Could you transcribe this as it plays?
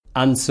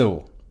And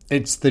so,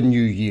 it's the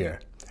new year.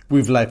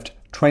 We've left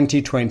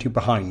 2020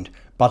 behind,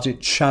 but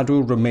its shadow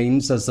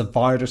remains as the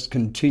virus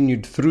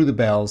continued through the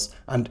bells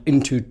and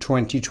into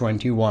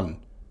 2021.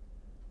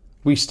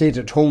 We stayed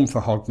at home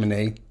for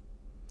Hogmanay.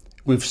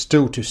 We've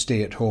still to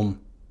stay at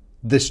home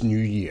this new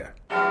year.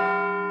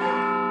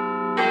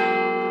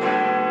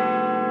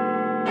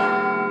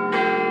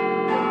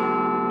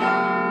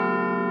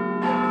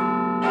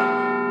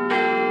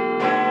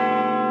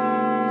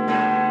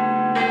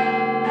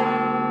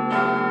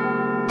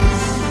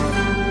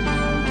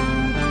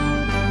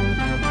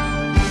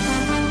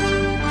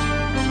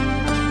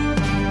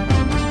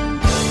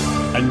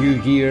 A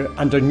new year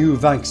and a new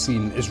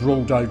vaccine is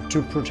rolled out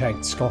to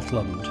protect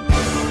Scotland.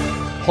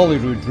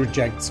 Holyrood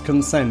rejects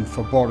consent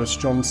for Boris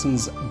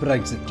Johnson's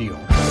Brexit deal.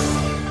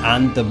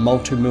 And the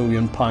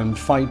multi-million-pound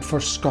fight for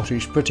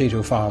Scottish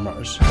potato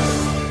farmers.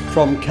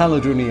 From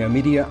Caledonia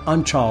Media,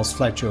 I'm Charles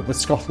Fletcher with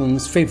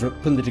Scotland's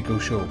favourite political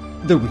show,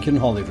 The Week in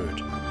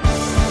Holyrood.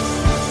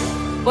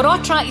 We're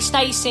all trying to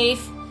stay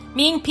safe.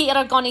 Me and Peter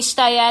are going to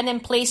stay in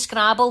and play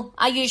Scrabble.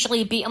 I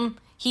usually beat him.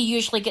 He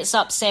usually gets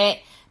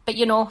upset. But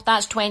you know,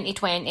 that's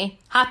 2020.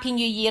 Happy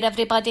New Year,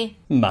 everybody.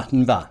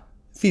 Matin va.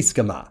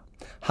 Fiskama.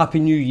 Happy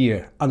New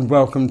Year and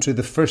welcome to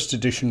the first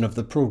edition of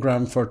the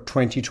programme for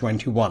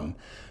 2021,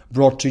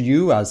 brought to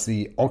you as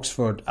the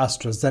Oxford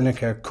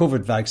AstraZeneca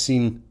COVID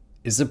vaccine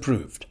is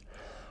approved.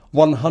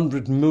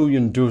 100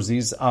 million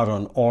doses are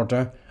on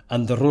order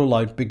and the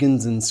rollout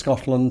begins in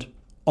Scotland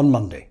on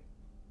Monday.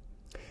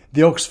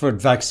 The Oxford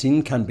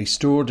vaccine can be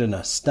stored in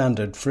a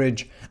standard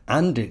fridge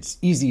and it's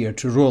easier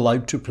to roll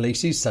out to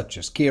places such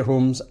as care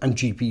homes and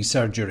GP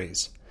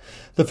surgeries.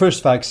 The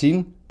first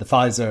vaccine, the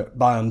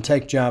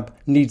Pfizer-BioNTech jab,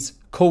 needs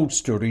cold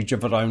storage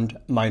of around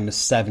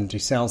 -70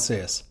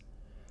 Celsius.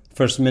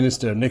 First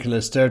Minister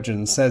Nicola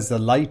Sturgeon says the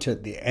light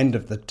at the end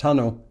of the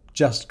tunnel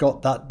just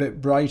got that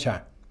bit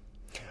brighter.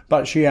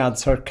 But she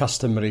adds her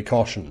customary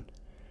caution.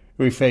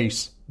 We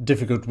face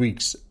difficult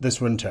weeks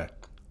this winter.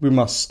 We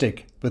must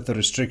stick with the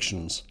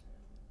restrictions.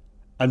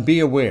 And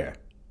be aware,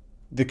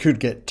 they could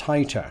get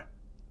tighter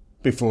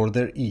before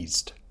they're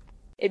eased.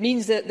 It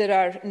means that there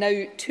are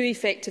now 2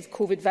 effective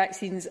COVID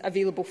vaccines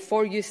available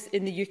for use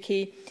in the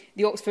UK.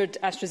 The Oxford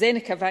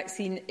AstraZeneca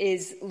vaccine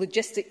is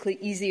logistically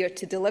easier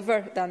to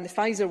deliver than the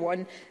Pfizer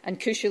one, and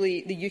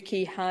crucially, the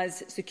UK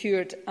has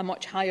secured a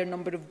much higher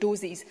number of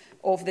doses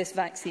of this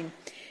vaccine.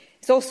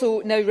 It's also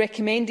now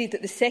recommended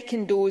that the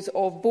second dose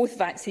of both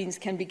vaccines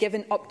can be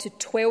given up to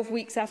 12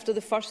 weeks after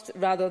the first,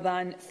 rather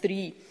than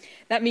 3.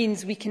 That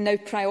means we can now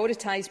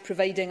prioritise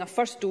providing a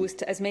first dose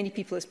to as many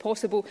people as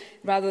possible,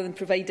 rather than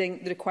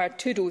providing the required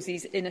 2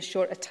 doses in as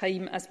short a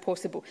time as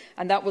possible.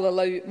 And that will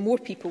allow more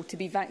people to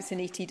be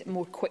vaccinated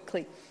more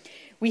quickly.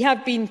 We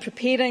have been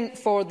preparing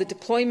for the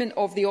deployment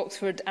of the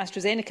Oxford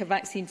AstraZeneca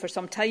vaccine for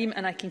some time,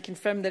 and I can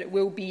confirm that it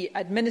will be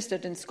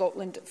administered in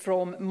Scotland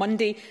from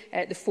Monday,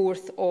 the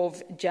 4th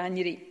of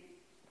January.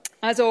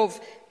 As of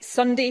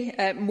Sunday,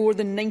 more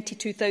than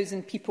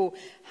 92,000 people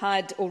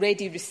had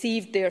already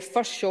received their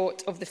first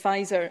shot of the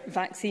Pfizer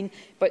vaccine,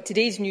 but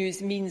today's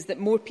news means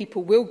that more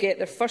people will get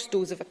their first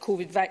dose of a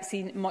COVID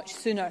vaccine much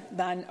sooner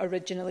than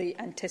originally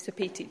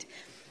anticipated.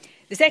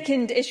 The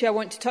second issue I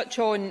want to touch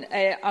on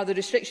are the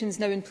restrictions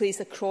now in place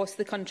across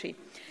the country.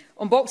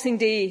 On Boxing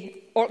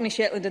Day, Orkney,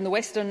 Shetland and the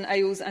Western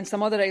Isles and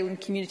some other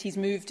island communities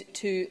moved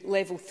to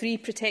Level 3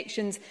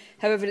 protections.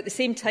 However, at the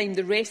same time,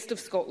 the rest of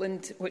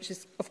Scotland, which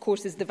is, of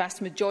course is the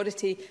vast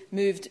majority,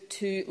 moved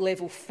to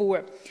Level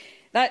 4.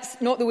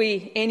 That's not the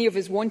way any of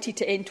us wanted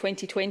to end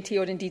 2020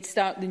 or indeed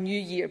start the new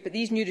year, but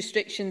these new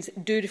restrictions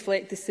do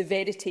reflect the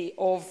severity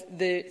of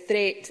the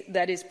threat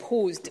that is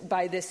posed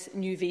by this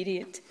new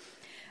variant.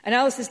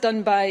 Analysis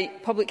done by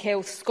Public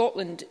Health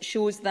Scotland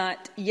shows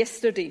that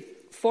yesterday,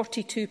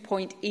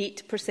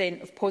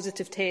 42.8% of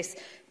positive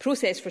tests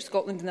processed for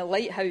Scotland in the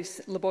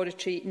Lighthouse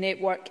laboratory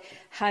network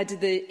had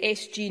the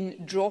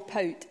S-gene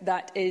dropout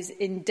that is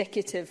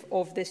indicative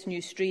of this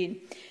new strain.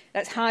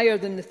 That's higher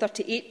than the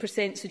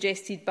 38%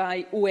 suggested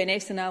by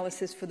ONS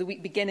analysis for the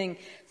week beginning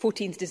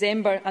 14th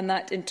December, and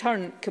that in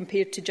turn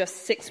compared to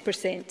just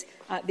 6%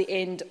 at the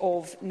end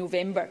of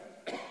November.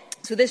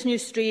 So this new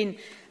strain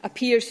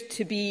appears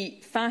to be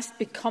fast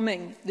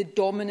becoming the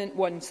dominant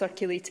one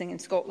circulating in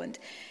Scotland.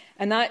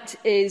 And that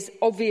is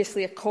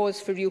obviously a cause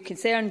for real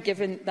concern,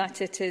 given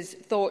that it is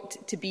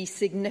thought to be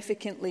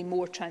significantly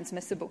more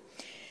transmissible.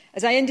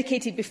 As I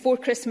indicated before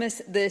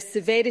Christmas, the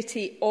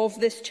severity of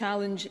this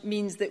challenge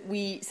means that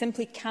we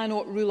simply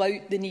cannot rule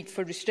out the need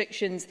for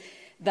restrictions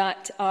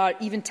that are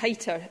even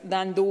tighter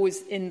than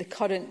those in the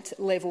current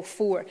Level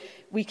 4.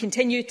 We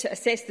continue to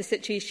assess the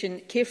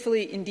situation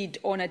carefully, indeed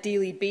on a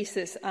daily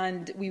basis,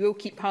 and we will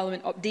keep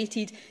Parliament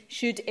updated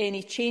should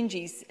any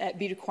changes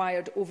be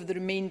required over the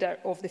remainder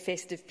of the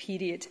festive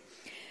period.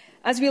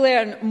 As we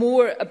learn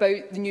more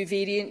about the new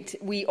variant,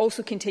 we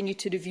also continue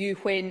to review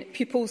when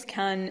pupils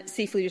can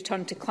safely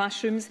return to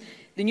classrooms.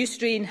 The new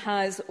strain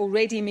has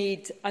already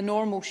made a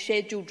normal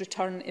scheduled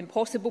return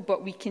impossible,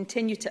 but we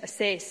continue to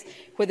assess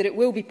whether it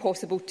will be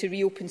possible to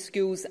reopen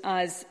schools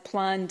as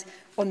planned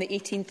on the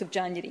 18th of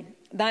January.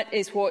 That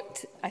is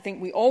what I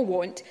think we all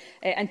want,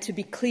 and to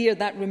be clear,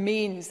 that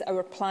remains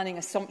our planning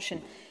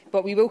assumption.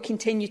 But we will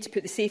continue to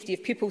put the safety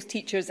of pupils,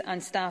 teachers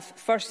and staff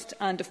first,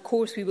 and of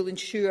course we will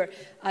ensure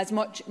as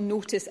much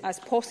notice as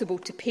possible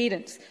to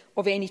parents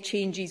of any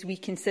changes we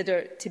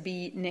consider to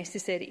be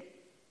necessary.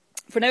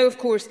 For now, of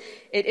course,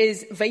 it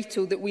is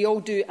vital that we all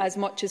do as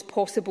much as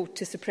possible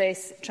to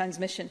suppress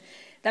transmission.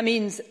 That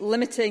means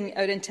limiting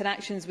our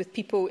interactions with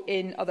people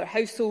in other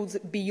households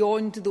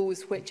beyond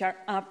those which are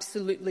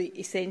absolutely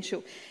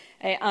essential.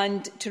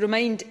 And to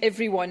remind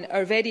everyone,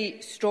 our very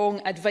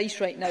strong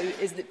advice right now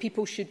is that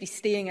people should be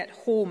staying at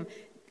home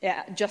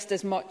just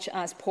as much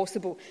as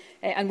possible.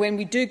 And when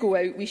we do go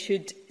out, we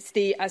should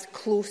stay as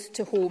close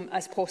to home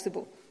as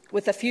possible.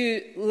 With a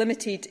few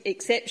limited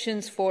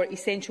exceptions for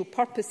essential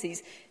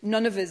purposes,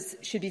 none of us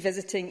should be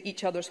visiting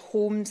each other's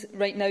homes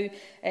right now.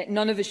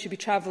 None of us should be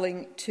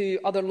travelling to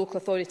other local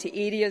authority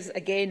areas,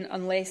 again,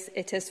 unless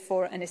it is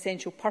for an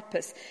essential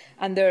purpose.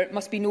 And there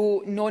must be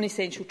no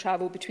non-essential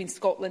travel between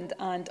Scotland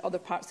and other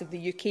parts of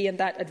the UK, and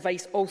that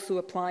advice also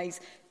applies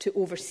to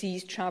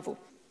overseas travel.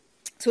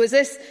 So as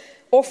this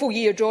awful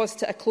year draws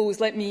to a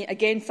close, let me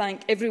again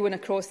thank everyone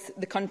across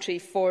the country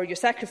for your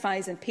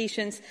sacrifice and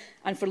patience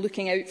and for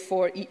looking out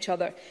for each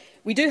other.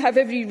 We do have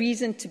every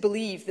reason to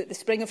believe that the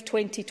spring of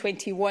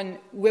 2021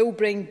 will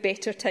bring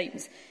better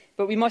times,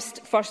 but we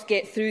must first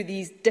get through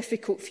these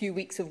difficult few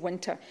weeks of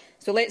winter.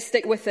 So let's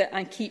stick with it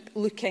and keep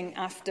looking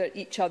after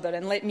each other.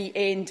 And let me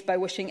end by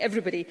wishing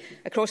everybody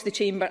across the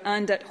chamber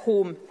and at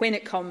home, when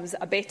it comes,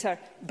 a better,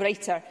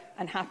 brighter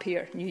and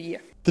happier new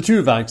year. The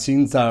two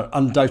vaccines are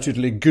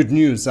undoubtedly good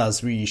news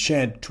as we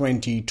shed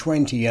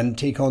 2020 and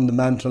take on the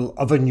mantle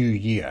of a new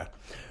year.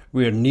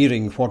 We're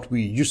nearing what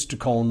we used to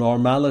call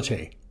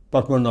normality,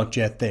 but we're not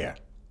yet there.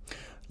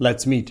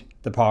 Let's meet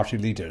the party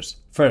leaders.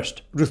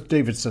 First, Ruth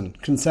Davidson,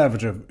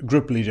 Conservative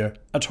Group Leader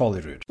at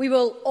Holyrood. We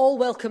will all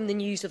welcome the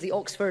news of the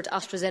Oxford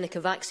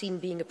AstraZeneca vaccine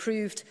being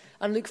approved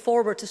and look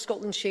forward to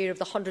Scotland's share of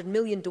the 100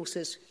 million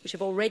doses which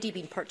have already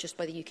been purchased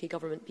by the UK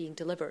Government being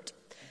delivered.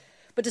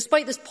 But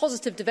despite this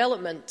positive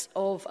development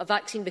of a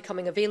vaccine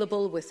becoming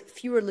available with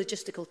fewer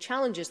logistical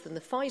challenges than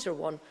the Pfizer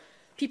one,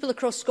 people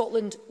across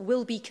Scotland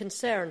will be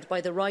concerned by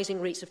the rising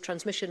rates of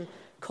transmission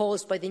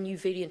caused by the new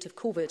variant of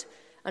COVID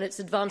and its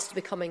advance to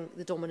becoming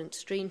the dominant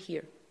strain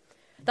here.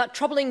 That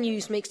troubling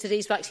news makes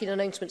today's vaccine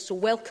announcement so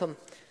welcome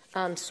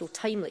and so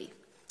timely.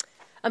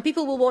 And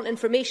people will want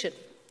information.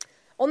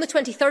 On the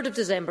 23rd of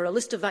December, a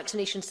list of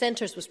vaccination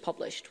centres was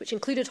published, which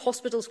included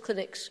hospitals,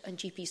 clinics and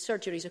GP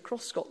surgeries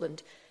across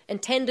Scotland,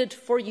 intended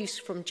for use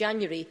from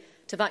January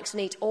to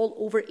vaccinate all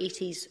over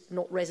 80s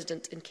not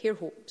resident in care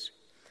homes.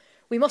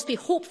 We must be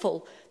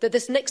hopeful that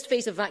this next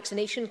phase of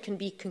vaccination can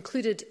be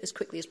concluded as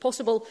quickly as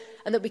possible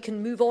and that we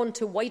can move on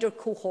to wider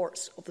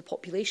cohorts of the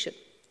population.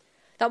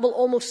 That will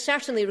almost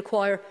certainly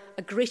require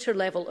a greater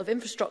level of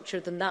infrastructure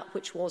than that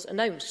which was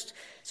announced.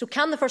 So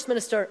can the First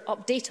Minister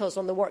update us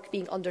on the work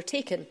being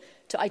undertaken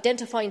to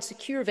identify and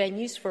secure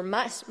venues for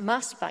mass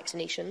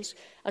vaccinations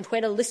and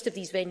when a list of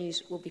these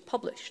venues will be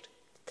published?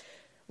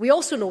 We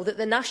also know that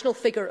the national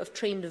figure of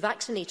trained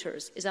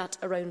vaccinators is at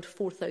around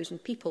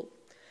 4,000 people.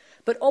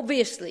 But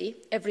obviously,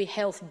 every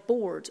health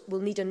board will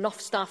need enough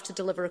staff to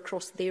deliver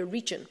across their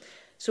region.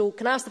 So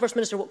can I ask the First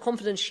Minister what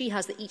confidence she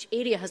has that each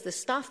area has the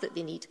staff that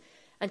they need?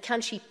 And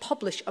can she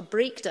publish a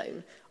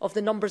breakdown of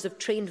the numbers of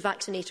trained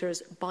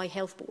vaccinators by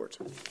health board?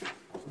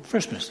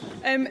 First Minister.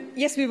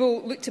 Yes, we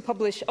will look to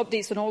publish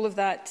updates on all of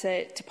that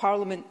to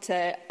Parliament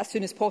as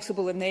soon as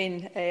possible and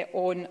then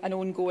on an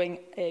ongoing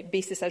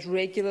basis as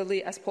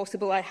regularly as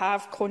possible. I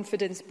have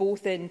confidence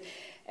both in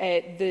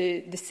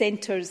the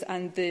centres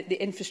and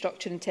the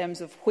infrastructure in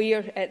terms of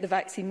where the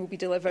vaccine will be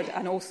delivered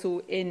and also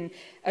in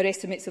our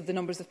estimates of the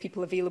numbers of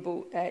people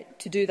available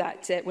to do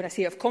that. When I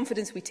say I have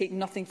confidence, we take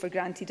nothing for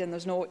granted and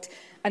there's not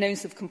an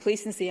ounce of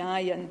complacency. I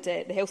and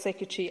the Health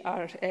Secretary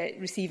are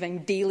receiving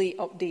daily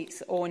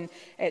updates on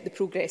the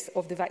progress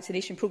of the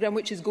vaccination programme,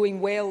 which is going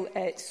well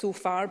so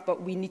far,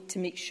 but we need to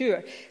make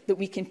sure that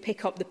we can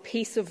pick up the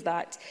pace of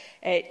that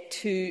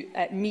to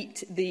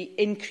meet the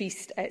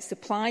increased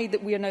supply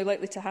that we are now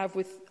likely to have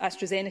with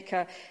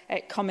AstraZeneca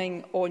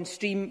coming on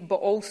stream, but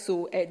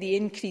also the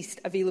increased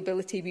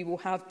availability we will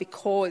have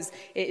because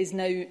it is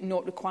now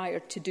not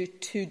required to do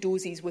 2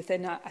 doses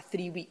within a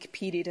 3-week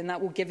period, and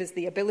that will give us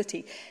the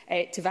ability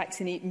to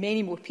vaccinate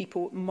many more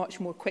people much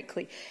more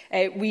quickly.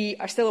 We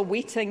are still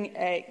awaiting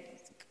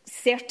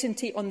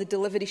certainty on the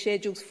delivery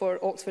schedules for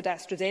Oxford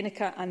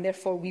AstraZeneca, and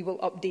therefore we will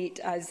update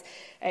as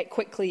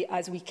quickly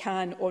as we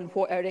can on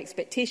what our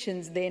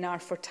expectations then are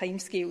for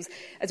timescales.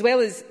 As well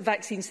as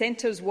vaccine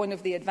centres, one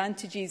of the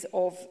advantages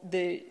of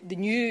the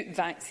new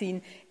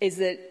vaccine is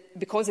that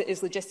because it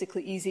is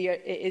logistically easier,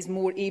 it is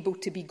more able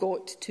to be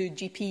got to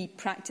GP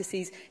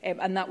practices,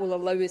 and that will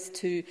allow us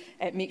to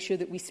make sure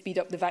that we speed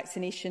up the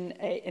vaccination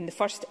in the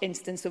first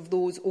instance of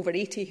those over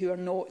 80 who are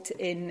not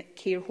in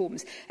care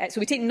homes. So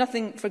we take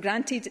nothing for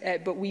granted,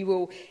 but we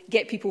will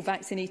get people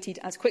vaccinated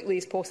as quickly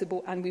as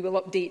possible, and we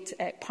will update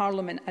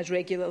Parliament as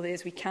regularly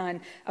as we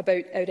can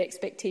about our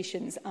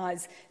expectations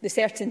as the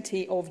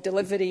certainty of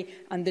delivery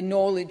and the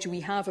knowledge we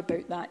have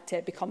about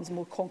that becomes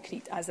more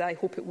concrete, as I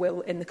hope it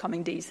will in the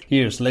coming days.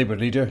 Here's Labour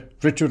leader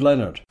Richard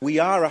Leonard. We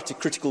are at a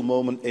critical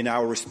moment in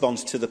our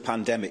response to the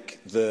pandemic.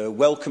 The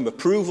welcome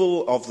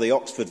approval of the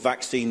Oxford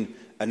vaccine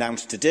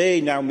announced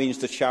today now means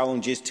the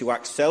challenge is to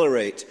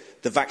accelerate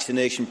the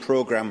vaccination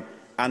programme,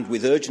 and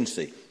with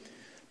urgency.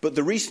 But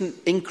the recent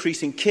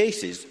increase in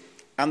cases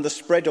and the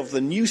spread of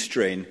the new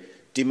strain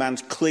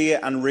demands clear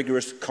and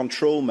rigorous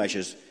control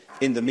measures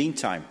in the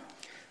meantime.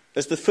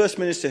 As the First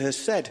Minister has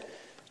said,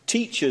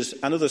 teachers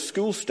and other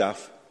school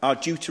staff are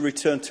due to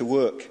return to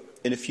work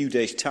in a few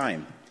days'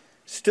 time,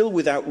 still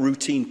without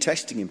routine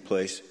testing in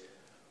place,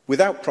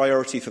 without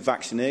priority for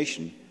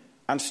vaccination,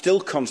 and still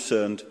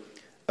concerned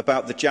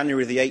about the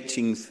January the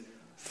 18th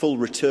full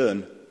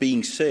return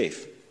being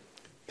safe.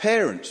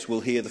 Parents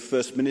will hear the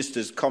First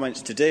Minister's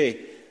comments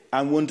today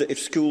and wonder if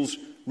schools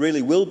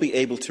really will be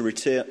able to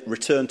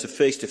return to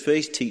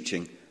face-to-face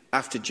teaching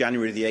after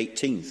January the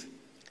 18th.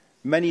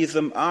 Many of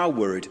them are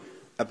worried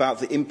about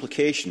the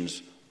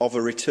implications of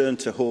a return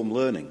to home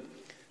learning.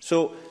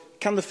 So,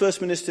 can the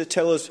First Minister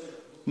tell us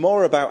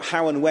more about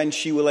how and when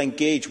she will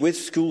engage with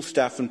school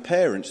staff and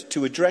parents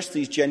to address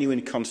these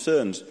genuine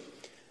concerns?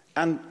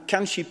 And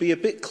can she be a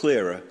bit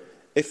clearer,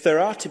 if there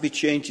are to be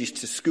changes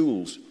to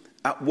schools,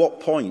 at what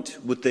point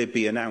would they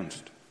be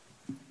announced?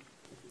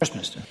 First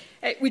Minister.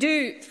 We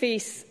do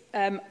face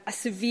a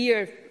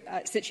severe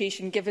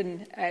situation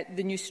given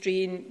the new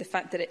strain, the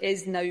fact that it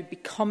is now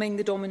becoming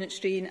the dominant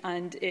strain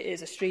and it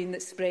is a strain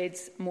that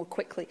spreads more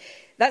quickly.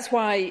 That's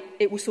why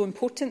it was so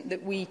important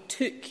that we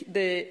took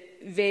the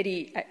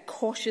very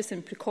cautious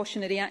and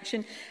precautionary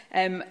action.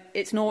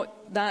 It's not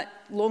that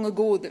long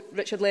ago that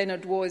Richard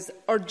Leonard was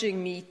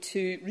urging me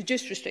to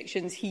reduce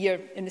restrictions here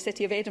in the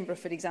city of Edinburgh,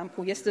 for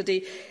example.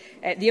 Yesterday,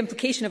 the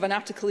implication of an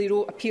article he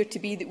wrote appeared to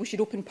be that we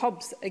should open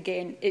pubs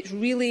again. It's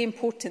really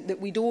important that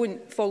we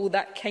don't follow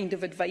that kind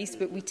of advice,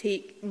 but we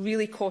take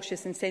really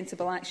cautious and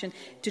sensible action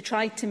to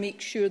try to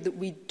make sure that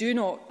we do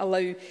not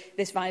allow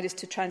this virus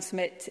to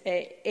transmit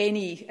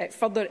any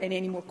further and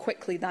any more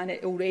quickly than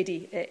it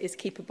already is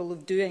capable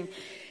of doing.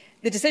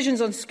 The decisions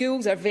on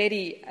schools are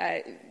very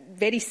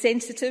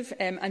sensitive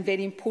and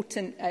very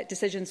important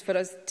decisions for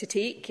us to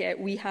take.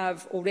 We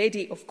have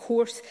already, of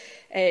course,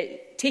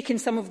 taken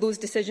some of those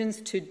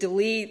decisions to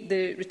delay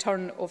the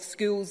return of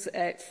schools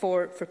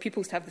for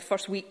pupils to have the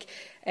first week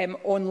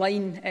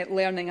online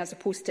learning as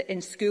opposed to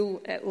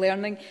in-school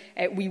learning.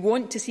 We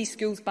want to see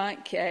schools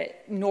back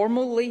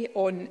normally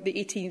on the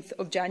 18th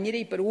of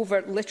January, but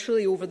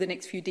literally over the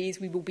next few days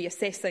we will be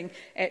assessing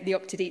the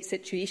up-to-date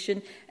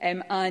situation,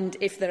 and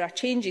if there are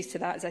changes to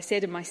that, as I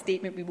said in my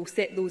statement, we will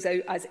set those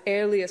out as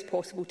early as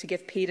possible to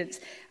give parents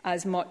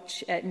as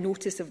much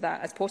notice of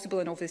that as possible,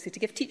 and obviously to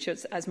give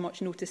teachers as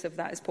much notice of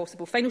that as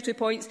possible. Final 2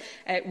 points.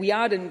 We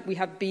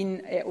have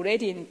been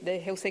already, and the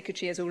Health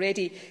Secretary has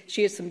already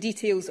shared some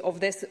details of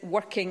this,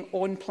 working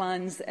on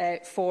plans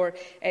for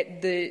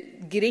the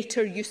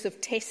greater use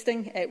of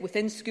testing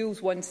within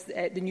schools once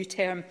the new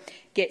term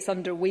gets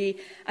underway.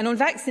 And on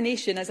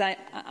vaccination, as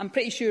I'm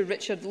pretty sure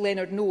Richard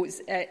Leonard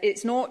knows,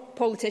 it's not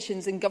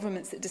politicians and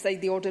governments that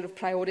decide the order of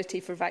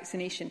priority for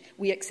vaccination.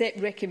 We accept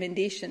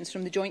recommendations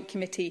from the Joint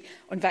Committee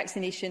on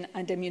Vaccination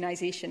and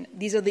Immunisation.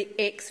 These are the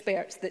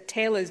experts that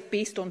tell us,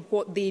 based on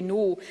what they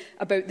know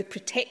about the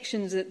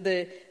protections that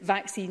the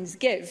vaccines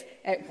give,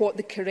 what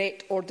the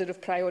correct order of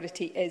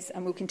priority is.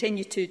 And we'll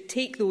continue to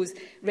take those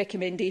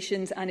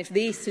recommendations, and if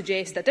they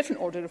suggest a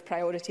different order of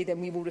priority, then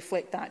we will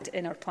reflect that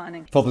in our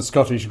planning. For the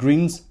Scottish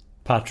Greens,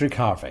 Patrick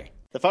Harvey.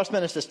 The First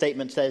Minister's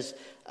statement says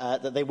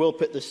that they will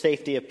put the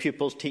safety of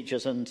pupils,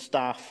 teachers and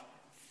staff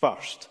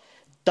first.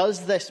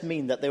 Does this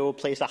mean that they will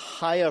place a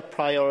higher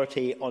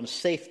priority on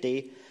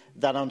safety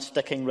than on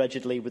sticking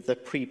rigidly with the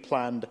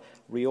pre-planned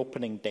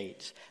reopening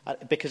dates?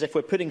 Because if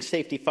we're putting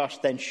safety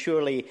first, then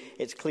surely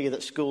it's clear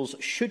that schools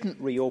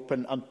shouldn't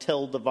reopen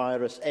until the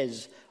virus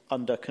is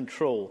under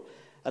control.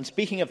 And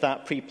speaking of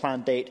that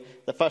pre-planned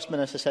date, the First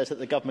Minister says that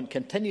the government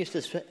continues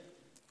to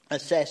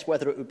assess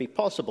whether it would be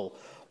possible.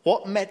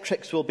 What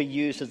metrics will be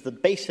used as the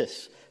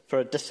basis for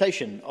a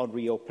decision on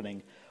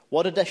reopening?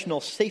 What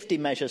additional safety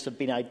measures have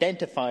been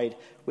identified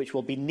which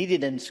will be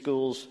needed in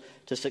schools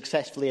to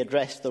successfully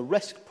address the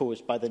risk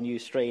posed by the new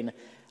strain?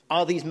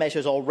 Are these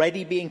measures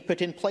already being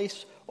put in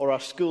place, or are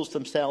schools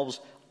themselves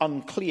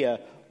unclear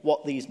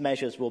what these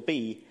measures will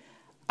be?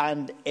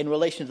 And in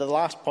relation to the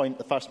last point,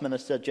 the First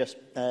Minister just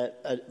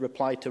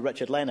replied to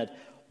Richard Leonard.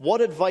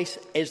 What advice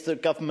is the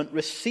government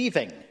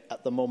receiving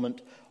at the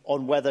moment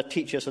on whether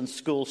teachers and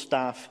school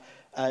staff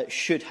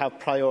should have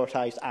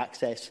prioritised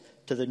access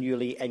to the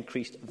newly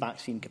increased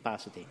vaccine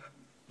capacity?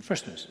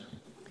 First Minister.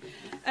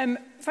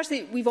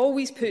 Firstly, we've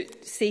always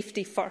put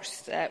safety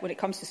first when it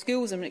comes to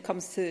schools and when it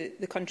comes to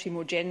the country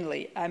more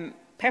generally.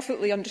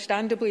 Perfectly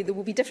understandably, there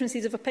will be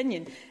differences of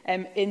opinion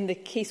in the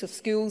case of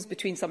schools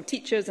between some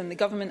teachers and the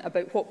government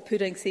about what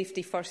putting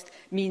safety first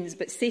means.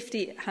 But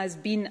safety has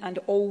been and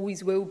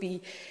always will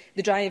be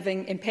the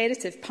driving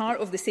imperative.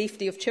 Part of the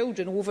safety of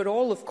children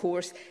overall, of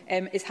course,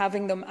 is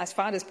having them as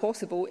far as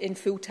possible in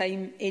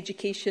full-time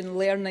education,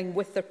 learning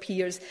with their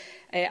peers,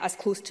 as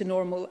close to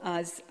normal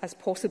as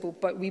possible.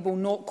 But we will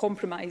not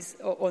compromise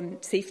on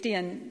safety,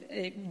 and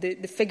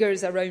the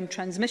figures around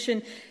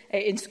transmission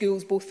in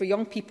schools, both for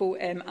young people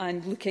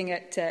and looking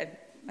at,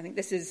 I think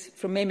this is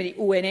from memory,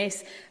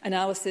 ONS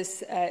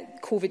analysis,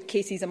 COVID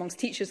cases amongst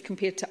teachers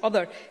compared to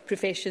other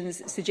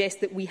professions,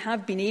 suggest that we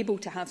have been able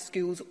to have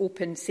schools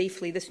open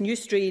safely. This new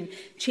strain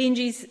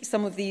changes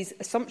some of these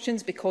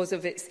assumptions because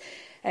of its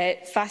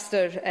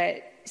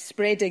faster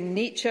spreading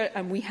nature,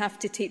 and we have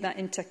to take that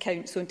into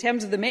account. So in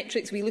terms of the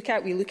metrics we look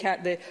at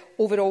the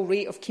overall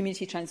rate of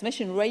community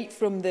transmission. Right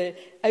from the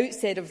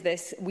outset of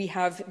this, we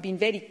have been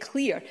very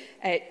clear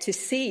to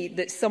say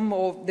that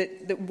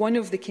that one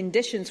of the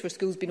conditions for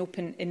schools being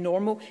open in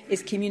normal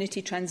is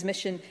community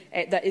transmission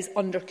that is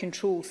under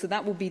control. So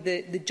that will be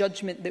the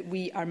judgment that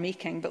we are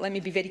making. But let me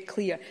be very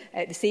clear,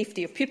 the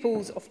safety of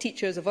pupils, of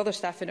teachers, of other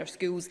staff in our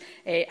schools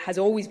has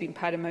always been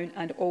paramount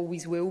and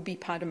always will be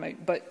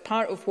paramount. But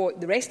part of what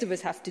the rest of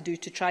us have to do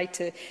to try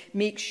to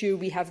make sure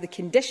we have the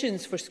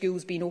conditions for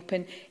schools being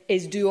open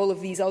is do all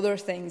of these other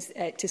things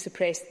to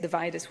suppress the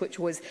virus, which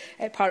was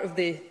part of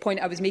the point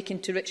I was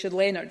making to Richard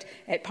Leonard.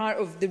 Part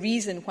of the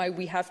reason why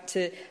we have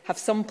to have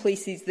some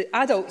places that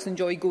adults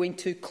enjoy going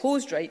to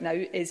closed right now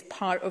is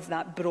part of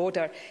that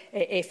broader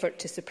effort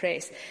to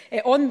suppress.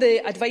 On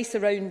the advice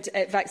around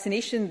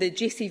vaccination, the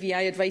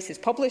JCVI advice is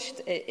published.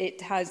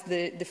 It has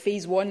the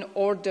phase 1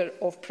 order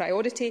of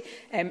priority.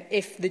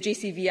 If the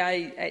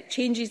JCVI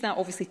changes that,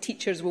 obviously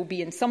teachers will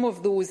be in some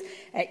of those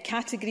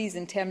categories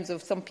in terms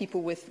of some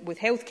people with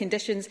health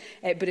conditions,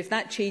 but if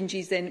that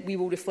changes, then we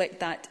will reflect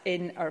that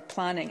in our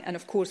planning. And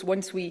of course,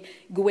 once we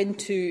go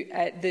into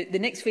the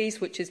next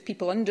phase, which is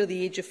people under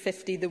the age of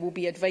 50, there will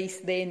be advice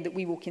then that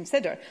we will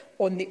consider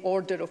on the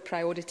order of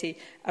priority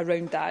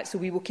around that. So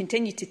we will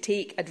continue to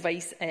take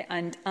advice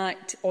and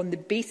act on the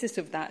basis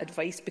of that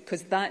advice,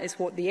 because that is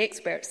what the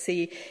experts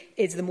say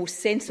is the most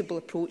sensible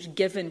approach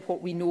given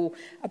what we know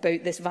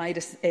about this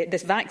virus,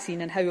 this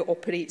vaccine, and how it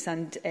operates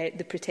and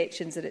the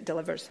protections that it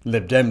delivers.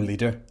 Lib Dem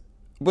leader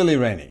Willie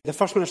Rennie. The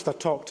First Minister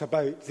talked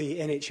about the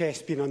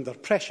NHS being under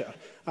pressure.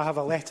 I have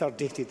a letter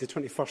dated the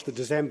 21st of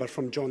December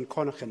from John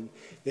Conaghan,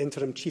 the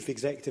Interim Chief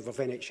Executive of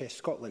NHS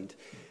Scotland,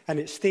 and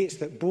it states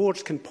that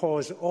boards can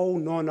pause all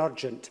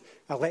non-urgent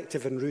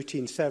elective and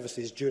routine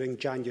services during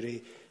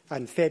January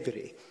and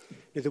February.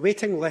 Now, the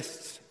waiting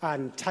lists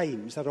and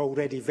times are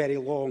already very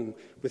long,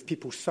 with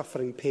people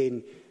suffering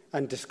pain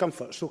and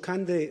discomfort. So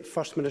can the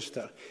First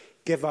Minister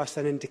give us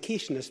an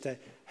indication as to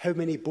how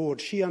many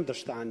boards she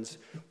understands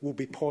will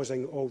be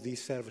pausing all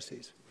these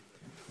services?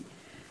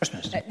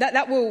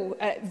 That will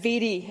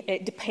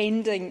vary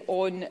depending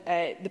on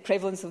the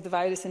prevalence of the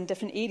virus in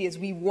different areas.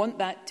 We want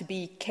that to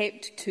be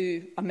kept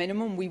to a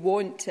minimum. We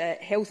want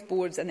health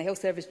boards and the health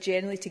service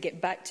generally to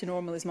get back to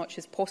normal as much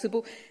as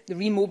possible. The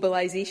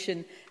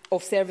remobilisation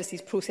of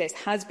services process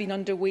has been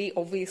underway.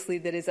 Obviously,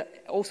 there is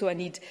also a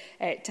need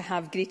to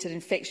have greater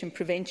infection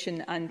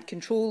prevention and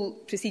control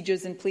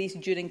procedures in place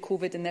during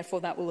COVID, and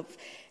therefore that will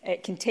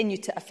continue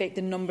to affect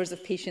the numbers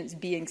of patients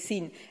being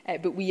seen.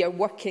 But we are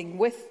working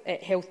with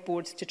health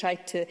boards to try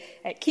to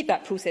keep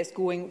that process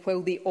going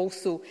while they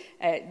also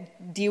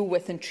deal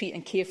with and treat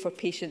and care for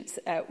patients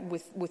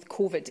with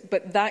COVID.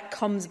 But that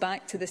comes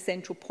back to the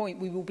central point.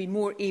 We will be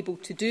more able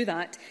to do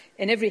that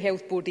in every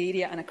health board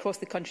area and across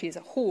the country as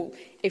a whole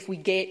if we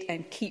get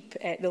and keep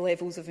the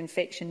levels of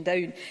infection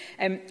down.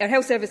 Our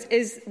health service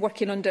is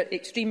working under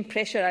extreme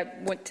pressure.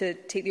 I want to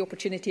take the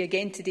opportunity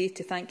again today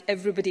to thank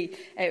everybody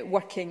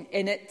working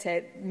in it.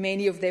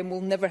 Many of them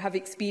will never have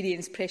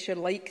experienced pressure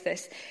like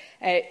this.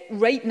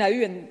 Right now,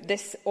 and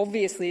this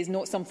obviously is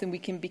not something we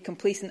can be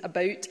complacent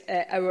about,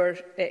 our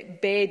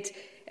bed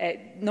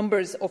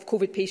numbers of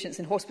COVID patients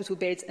in hospital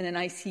beds and in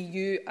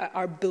ICU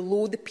are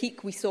below the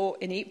peak we saw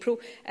in April.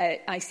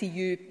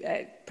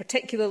 ICU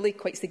particularly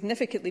quite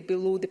significantly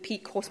below the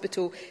peak.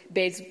 Hospital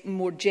beds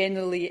more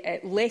generally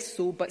less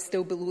so, but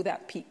still below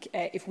that peak.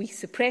 If we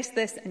suppress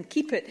this and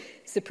keep it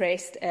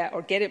suppressed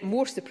or get it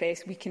more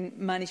suppressed, we can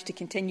manage to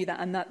continue that,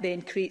 and that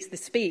then creates the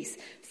space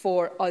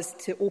for us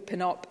to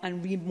open up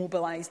and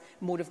remobilise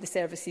more of the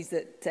services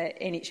that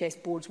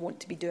NHS boards want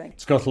to be doing.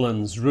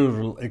 Scotland's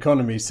Rural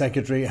Economy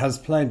Secretary has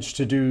pledged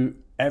to do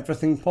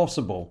everything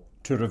possible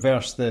to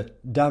reverse the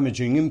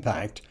damaging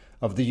impact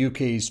of the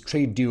UK's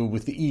trade deal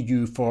with the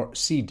EU for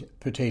seed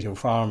potato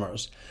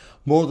farmers.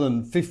 More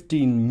than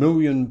 £15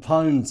 million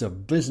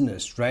of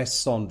business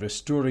rests on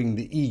restoring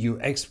the EU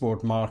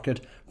export market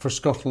for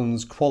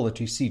Scotland's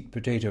quality seed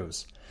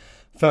potatoes.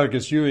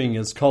 Fergus Ewing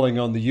is calling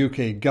on the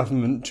UK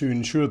government to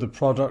ensure the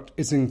product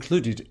is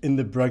included in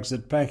the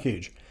Brexit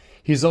package.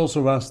 He's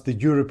also asked the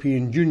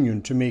European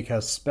Union to make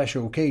a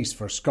special case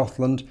for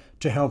Scotland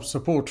to help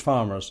support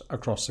farmers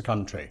across the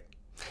country.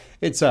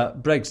 It's a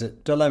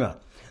Brexit dilemma.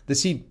 The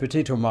seed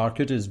potato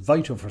market is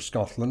vital for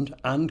Scotland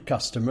and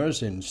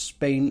customers in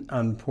Spain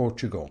and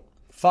Portugal.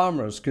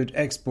 Farmers could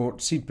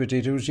export seed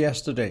potatoes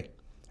yesterday.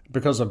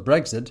 Because of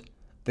Brexit,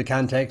 they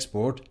can't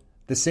export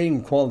the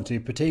same quality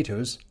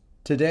potatoes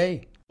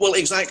today. Well,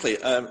 exactly.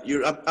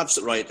 You're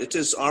absolutely right. It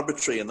is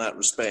arbitrary in that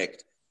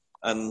respect.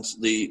 And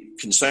the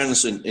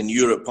concerns in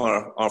Europe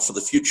are for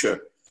the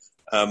future.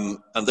 And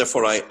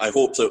therefore, I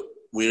hope that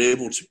we're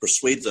able to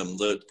persuade them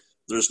that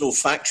there is no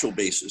factual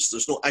basis,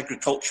 there's no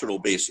agricultural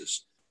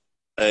basis,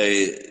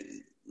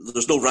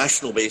 there's no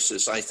rational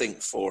basis, I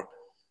think, for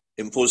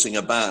imposing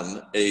a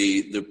ban.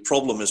 The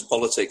problem is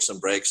politics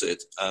and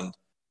Brexit,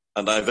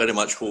 and I very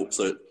much hope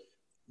that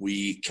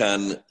we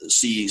can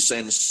see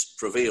sense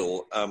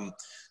prevail.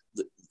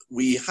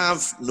 We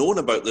have known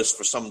about this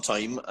for some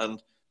time,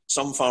 and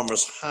some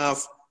farmers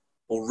have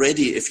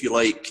already, if you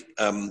like,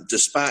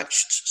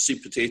 dispatched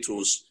seed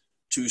potatoes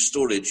to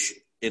storage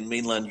in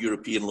mainland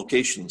European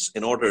locations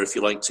in order, if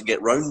you like, to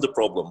get round the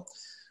problem.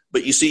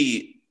 But you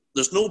see,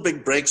 there's no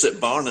big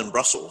Brexit barn in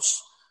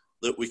Brussels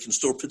that we can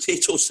store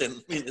potatoes in.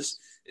 I mean,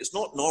 it's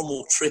not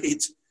normal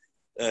trade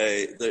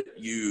that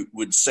you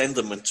would send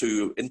them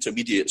into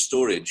intermediate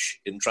storage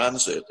in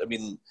transit. I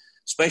mean,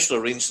 special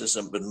arrangements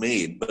have been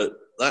made, but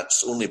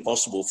that's only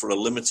possible for a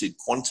limited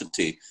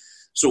quantity.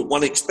 So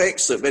one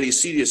expects that very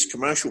serious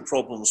commercial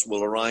problems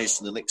will arise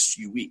in the next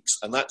few weeks,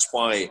 and that's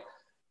why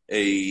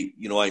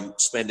I'm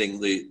spending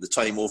the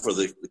time over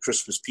the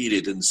Christmas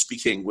period in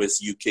speaking with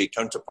UK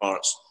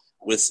counterparts,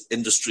 with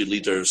industry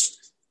leaders,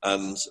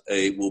 and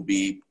we'll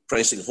be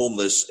pressing home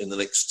this in the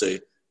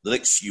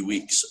next few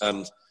weeks.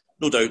 And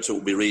no doubt it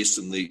will be raised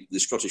in the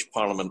Scottish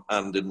Parliament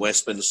and in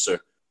Westminster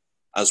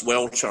as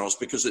well, Charles,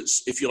 because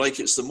it's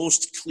the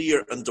most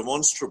clear and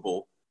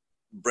demonstrable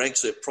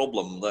Brexit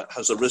problem that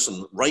has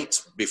arisen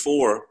right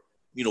before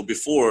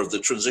the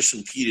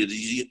transition period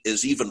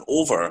is even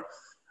over.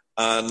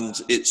 And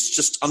it's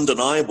just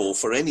undeniable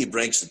for any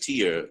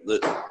Brexiteer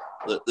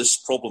that this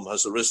problem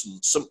has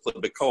arisen simply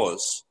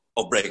because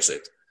of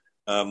Brexit.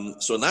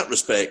 So in that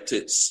respect,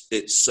 it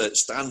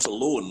stands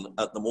alone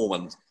at the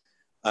moment.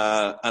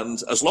 And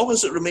as long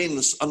as it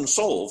remains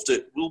unsolved,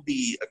 it will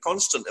be a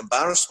constant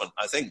embarrassment,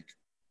 I think,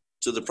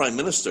 to the Prime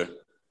Minister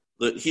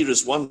that here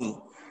is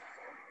one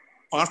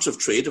part of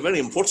trade, a very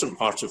important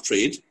part of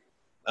trade,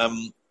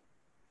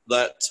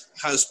 that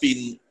has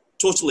been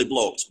totally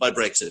blocked by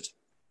Brexit.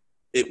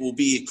 It will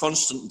be a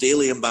constant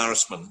daily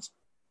embarrassment.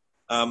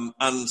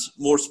 And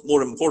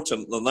more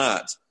important than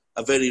that,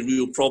 a very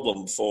real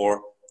problem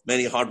for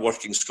many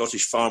hard-working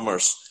Scottish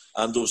farmers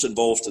and those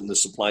involved in the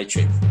supply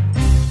chain.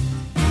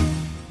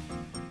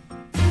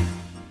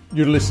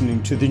 You're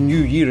listening to the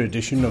New Year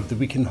edition of The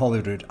Week in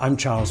Holyrood. I'm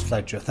Charles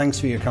Fletcher. Thanks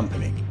for your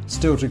company.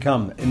 Still to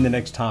come in the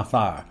next half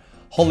hour,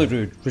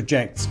 Holyrood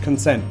rejects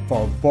consent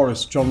for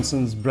Boris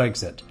Johnson's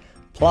Brexit,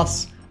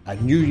 plus a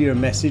New Year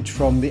message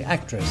from the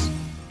actress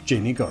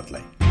Janey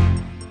Godley.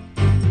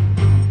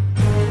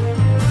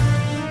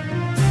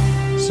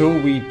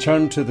 So we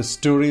turn to the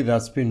story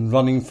that's been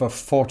running for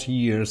 40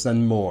 years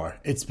and more.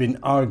 It's been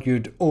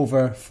argued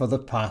over for the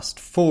past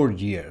 4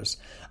 years,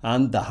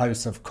 and the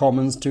House of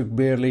Commons took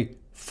barely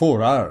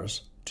 4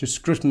 hours to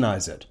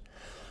scrutinise it.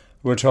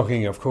 We're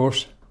talking, of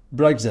course,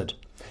 Brexit.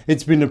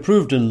 It's been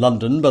approved in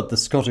London, but the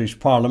Scottish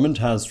Parliament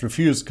has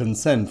refused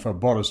consent for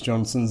Boris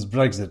Johnson's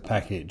Brexit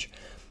package.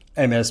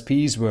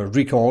 MSPs were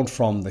recalled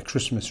from the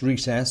Christmas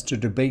recess to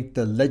debate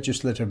the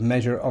legislative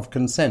measure of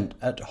consent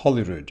at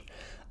Holyrood.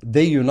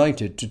 They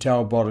united to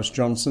tell Boris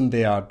Johnson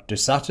they are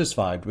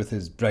dissatisfied with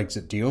his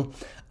Brexit deal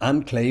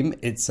and claim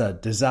it's a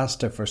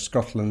disaster for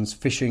Scotland's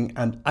fishing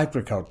and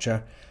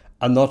agriculture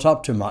and not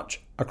up to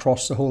much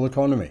across the whole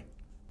economy.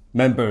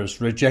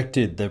 Members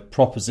rejected the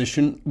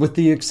proposition with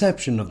the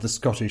exception of the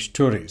Scottish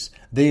Tories.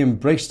 They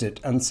embraced it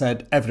and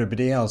said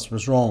everybody else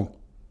was wrong.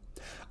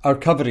 Our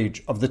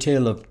coverage of the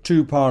tale of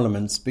two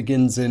parliaments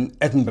begins in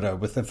Edinburgh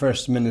with the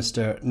First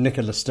Minister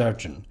Nicola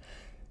Sturgeon.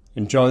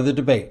 Enjoy the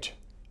debate.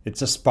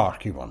 It's a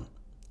sparky one.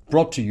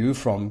 Brought to you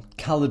from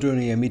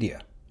Caledonia Media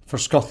for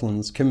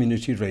Scotland's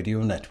Community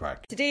Radio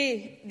Network.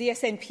 Today, the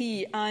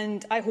SNP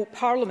and I hope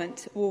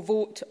Parliament will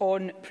vote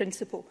on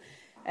principle.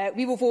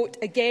 We will vote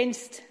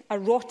against a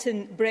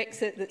rotten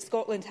Brexit that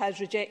Scotland has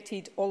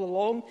rejected all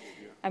along,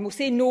 and will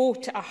say no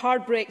to a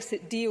hard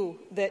Brexit deal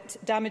that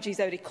damages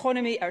our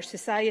economy, our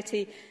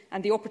society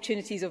and the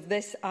opportunities of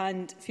this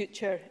and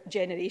future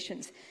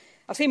generations.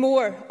 I'll say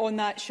more on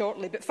that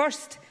shortly, but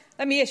first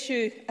let me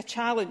issue a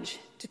challenge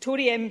to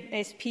Tory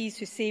MSPs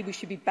who say we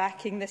should be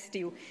backing this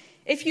deal.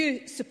 If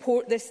you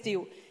support this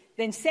deal,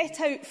 then set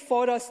out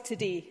for us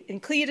today, in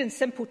clear and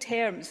simple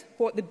terms,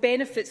 what the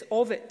benefits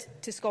of it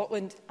to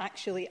Scotland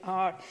actually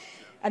are.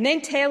 And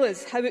then tell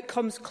us how it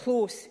comes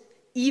close,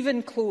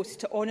 even close,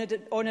 to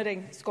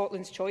honouring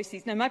Scotland's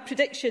choices. Now, my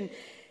prediction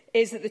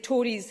is that the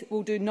Tories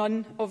will do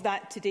none of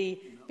that today,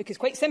 because,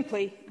 quite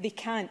simply, they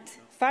can't.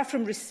 Far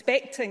from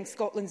respecting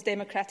Scotland's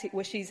democratic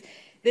wishes,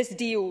 this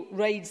deal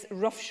rides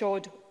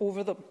roughshod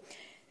over them.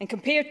 And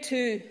compared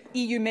to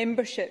EU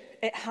membership,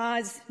 it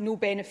has no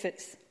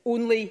benefits,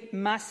 only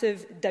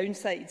massive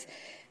downsides.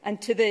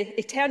 And to the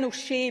eternal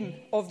shame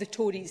of the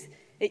Tories,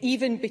 it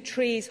even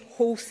betrays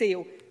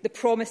wholesale the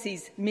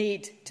promises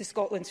made to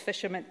Scotland's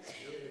fishermen.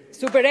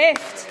 So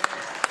bereft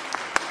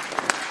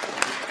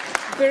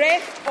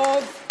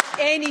of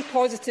any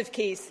positive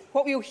case,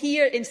 what we will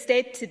hear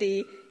instead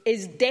today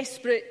is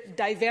desperate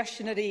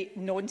diversionary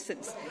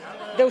nonsense.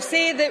 They'll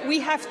say that we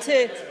have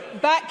to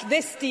back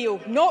this deal,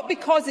 not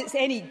because it's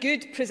any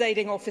good,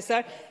 presiding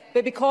officer,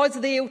 but because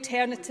the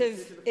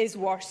alternative is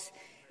worse.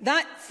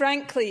 That,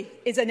 frankly,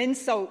 is an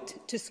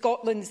insult to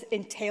Scotland's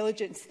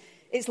intelligence.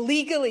 It's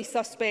legally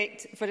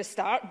suspect for a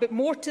start, but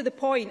more to the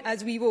point,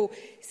 as we will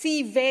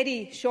see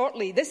very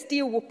shortly, this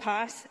deal will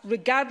pass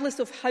regardless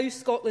of how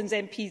Scotland's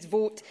MPs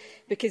vote,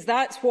 because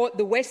that's what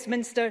the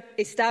Westminster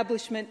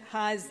establishment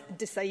has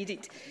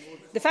decided.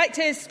 The fact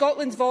is,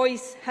 Scotland's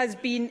voice has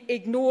been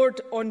ignored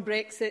on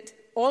Brexit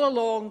all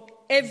along,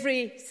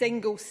 every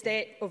single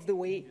step of the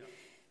way.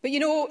 But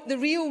you know, the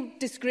real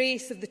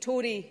disgrace of the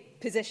Tory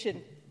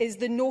position is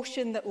the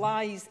notion that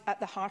lies at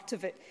the heart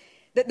of it,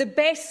 that the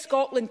best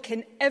Scotland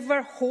can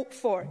ever hope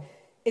for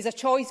is a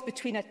choice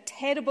between a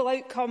terrible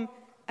outcome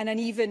and an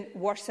even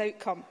worse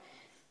outcome.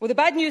 Well, the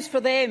bad news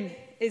for them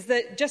is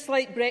that, just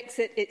like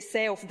Brexit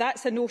itself,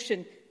 that's a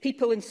notion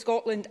people in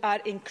Scotland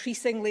are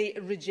increasingly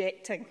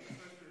rejecting.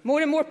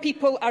 More and more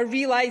people are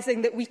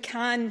realising that we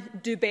can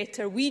do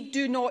better. We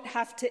do not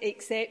have to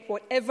accept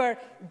whatever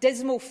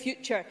dismal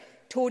future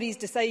Tories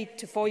decide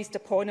to foist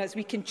upon us.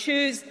 We can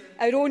choose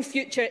our own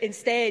future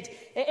instead.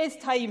 It is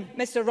time,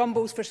 Mr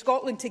Rumbles, for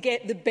Scotland to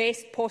get the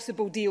best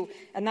possible deal,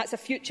 and that's a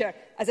future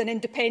as an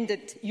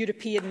independent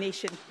European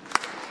nation.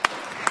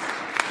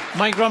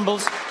 Mike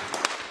Rumbles.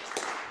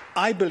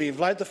 I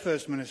believe, like the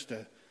First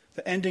Minister,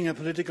 that ending a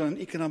political and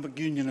economic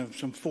union of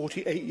some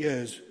 48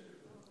 years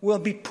will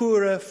be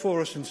poorer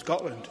for us in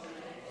Scotland.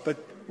 But,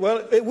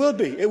 well, it will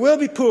be. It will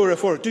be poorer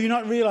for us. Do you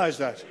not realise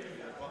that?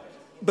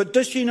 But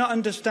does she not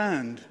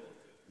understand?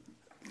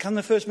 Can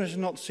the First Minister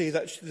not see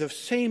that the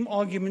same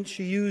argument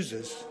she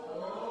uses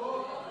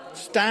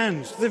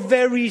stands, the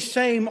very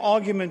same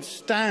arguments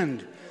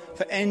stand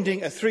for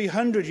ending a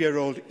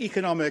 300-year-old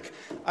economic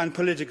and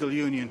political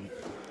union?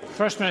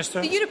 First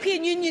Minister. The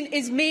European Union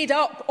is made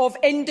up of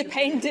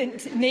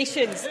independent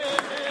nations.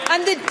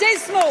 And the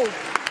dismal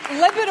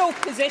Liberal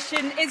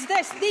position is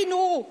this. They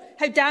know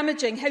how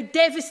damaging, how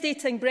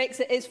devastating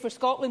Brexit is for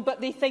Scotland,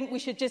 but they think we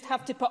should just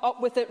have to put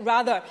up with it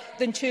rather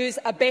than choose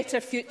a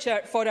better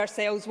future for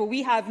ourselves. Well,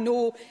 we have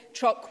no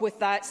truck with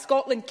that.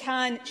 Scotland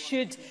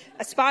should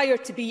aspire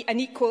to be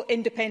an equal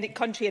independent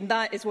country, and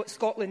that is what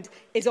Scotland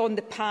is on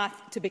the path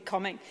to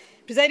becoming.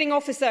 Presiding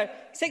officer,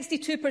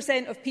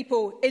 62% of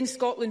people in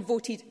Scotland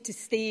voted to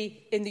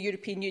stay in the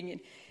European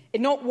Union.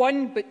 In not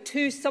one but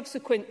two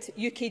subsequent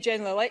UK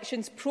general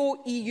elections,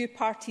 pro-EU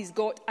parties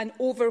got an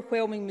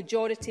overwhelming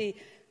majority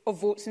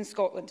of votes in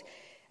Scotland.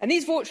 And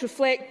these votes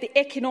reflect the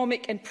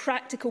economic and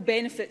practical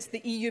benefits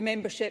that EU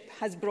membership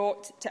has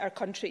brought to our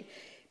country.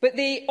 But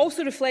they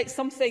also reflect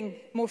something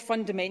more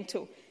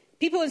fundamental.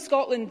 People in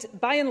Scotland,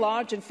 by and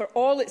large, and for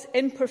all its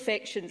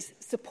imperfections,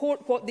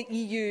 support what the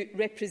EU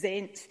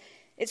represents.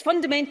 Its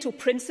fundamental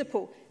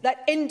principle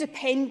that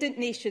independent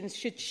nations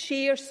should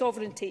share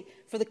sovereignty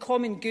for the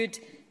common good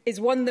is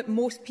one that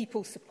most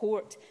people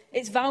support.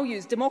 Its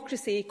values,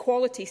 democracy,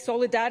 equality,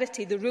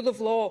 solidarity, the rule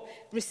of law,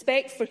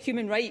 respect for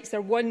human rights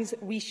are ones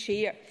we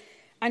share.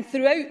 And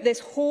throughout this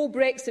whole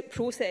Brexit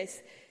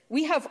process,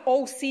 we have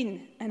all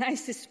seen, and I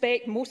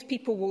suspect most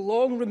people will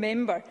long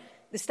remember,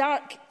 the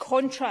stark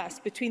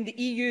contrast between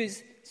the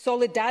EU's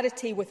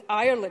solidarity with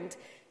Ireland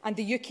and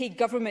the UK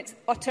government's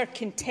utter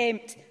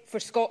contempt for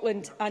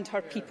Scotland and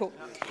her people.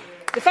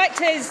 The fact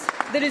is,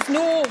 there is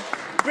no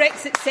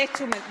Brexit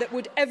settlement that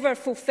would ever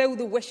fulfil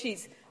the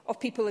wishes of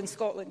people in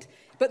Scotland.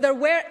 But there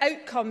were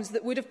outcomes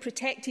that would have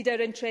protected our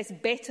interests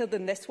better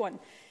than this one.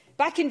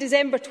 Back in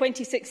December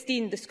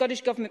 2016, the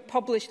Scottish Government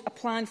published a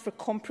plan for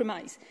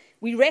compromise.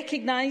 We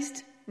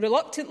recognised,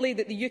 reluctantly,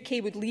 that the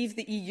UK would leave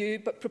the EU,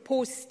 but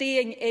proposed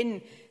staying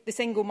in the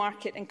single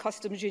market and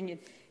customs union.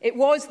 It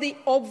was the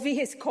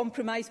obvious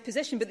compromise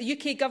position, but the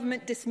UK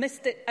Government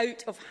dismissed it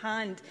out of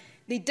hand.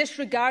 They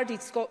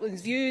disregarded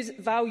Scotland's views,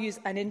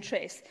 values and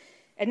interests.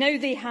 And now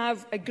they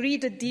have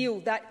agreed a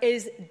deal that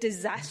is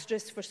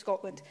disastrous for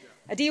Scotland,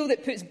 a deal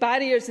that puts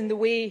barriers in the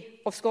way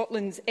of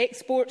Scotland's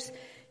exports.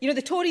 You know,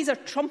 the Tories are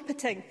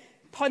trumpeting,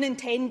 pun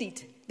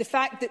intended, the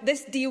fact that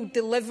this deal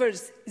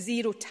delivers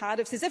zero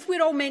tariffs, as if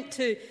we're all meant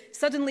to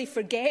suddenly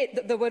forget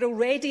that there were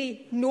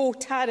already no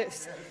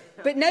tariffs.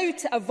 But now,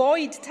 to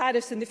avoid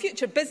tariffs in the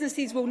future,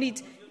 businesses will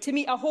need to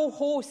meet a whole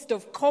host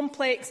of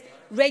complex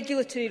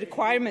regulatory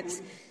requirements.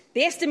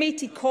 The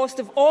estimated cost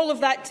of all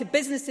of that to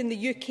business in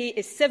the UK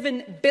is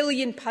 £7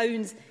 billion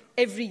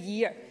every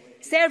year.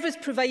 Service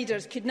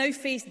providers could now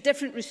face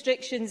different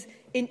restrictions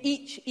in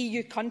each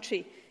EU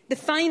country. The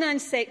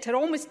finance sector,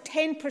 almost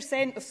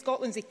 10% of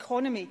Scotland's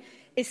economy,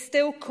 is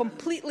still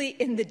completely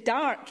in the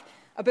dark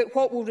about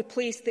what will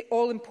replace the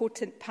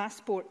all-important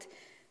passport.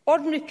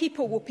 Ordinary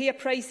people will pay a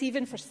price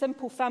even for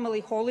simple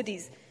family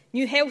holidays,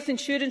 new health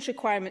insurance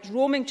requirements,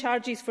 roaming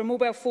charges for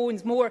mobile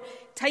phones, more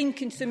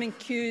time-consuming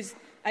queues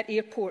at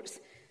airports.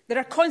 There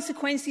are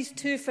consequences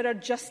too for our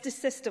justice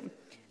system.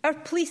 Our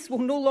police will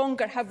no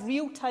longer have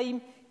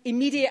real-time,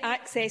 immediate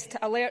access to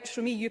alerts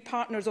from EU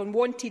partners on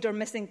wanted or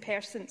missing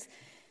persons.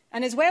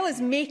 And as well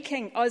as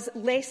making us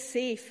less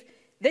safe,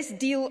 this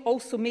deal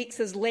also makes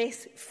us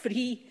less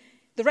free.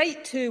 The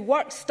right to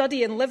work,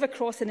 study and live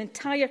across an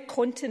entire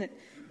continent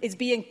is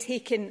being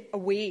taken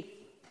away.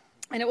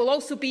 And it will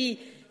also be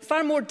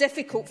far more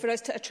difficult for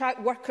us to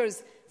attract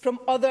workers from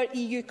other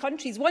EU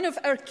countries. One of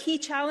our key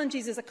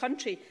challenges as a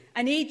country,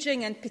 an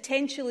ageing and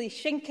potentially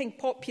shrinking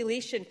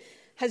population,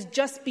 has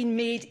just been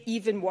made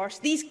even worse.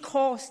 These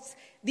costs,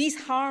 these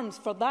harms,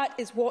 for that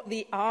is what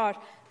they are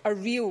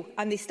real,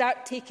 and they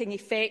start taking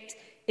effect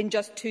in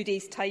just 2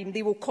 days' time.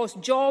 They will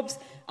cost jobs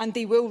and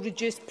they will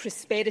reduce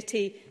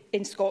prosperity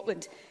in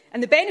Scotland.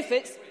 And the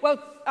benefits, well,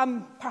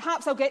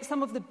 perhaps I'll get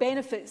some of the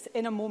benefits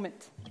in a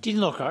moment. Dean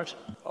Lockhart.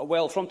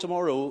 Well, from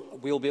tomorrow,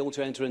 we'll be able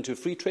to enter into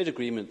free trade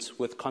agreements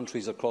with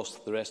countries across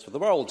the rest of the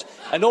world.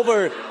 And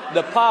over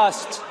the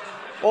past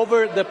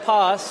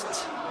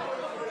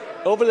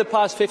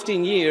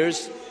 15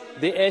 years,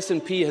 the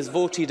SNP has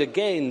voted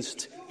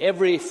against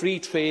every free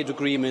trade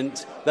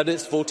agreement that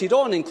it's voted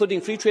on,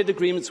 including free trade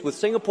agreements with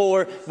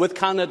Singapore, with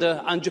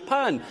Canada and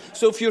Japan.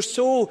 So if you're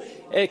so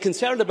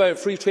concerned about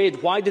free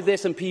trade, why did the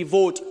SNP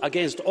vote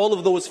against all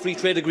of those free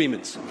trade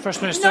agreements?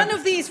 First Minister. None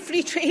of these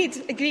free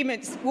trade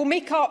agreements will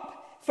make up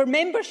for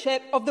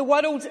membership of the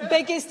world's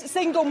biggest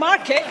single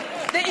market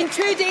that in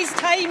 2 days'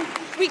 time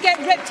we get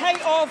ripped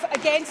out of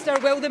against our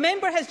will. The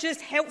member has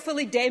just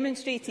helpfully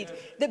demonstrated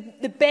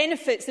that the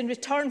benefits in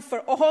return for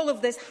all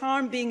of this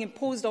harm being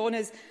imposed on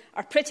us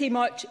are pretty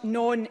much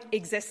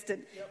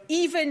non-existent.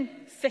 Even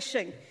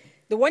fishing,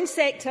 the one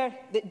sector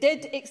that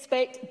did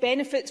expect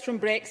benefits from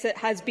Brexit,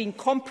 has been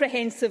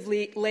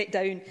comprehensively let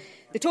down.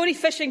 The Tory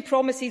fishing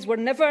promises were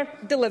never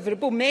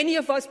deliverable. Many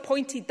of us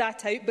pointed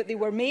that out, but they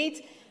were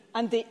made,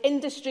 and the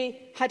industry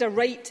had a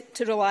right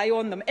to rely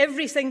on them.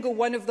 Every single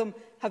one of them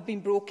have been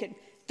broken.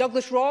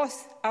 Douglas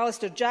Ross,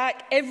 Alistair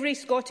Jack, every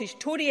Scottish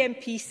Tory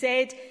MP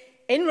said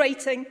in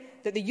writing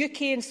that the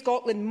UK and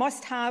Scotland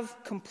must have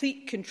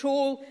complete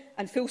control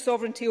and full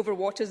sovereignty over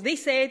waters. They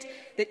said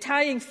that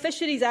tying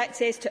fisheries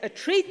access to a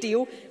trade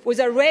deal was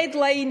a red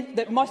line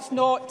that must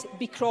not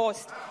be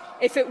crossed.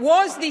 If it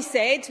was, they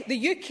said,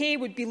 the UK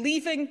would be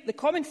leaving the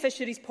common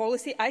fisheries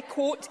policy, I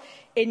quote,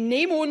 in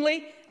name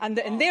only, and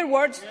that in their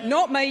words,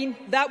 not mine,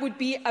 that would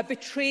be a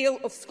betrayal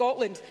of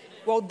Scotland.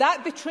 Well,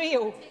 that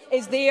betrayal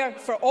is there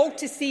for all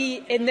to see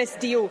in this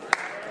deal.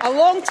 A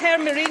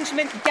long-term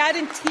arrangement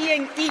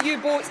guaranteeing EU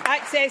boats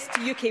access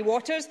to UK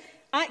waters,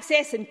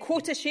 access and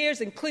quota shares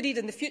included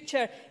in the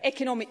future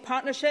economic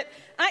partnership,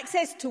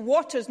 access to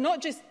waters not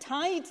just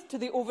tied to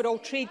the overall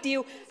trade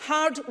deal,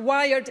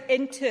 hardwired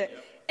into it.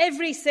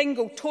 Every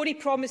single Tory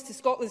promise to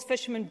Scotland's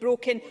fishermen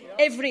broken,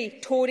 every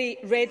Tory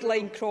red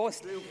line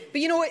crossed. But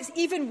you know, it's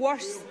even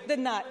worse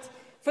than that.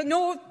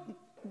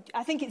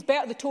 I think it's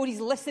better the Tories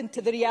listen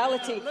to the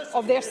reality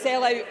of their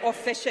sellout of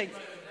fishing.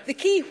 The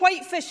key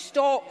whitefish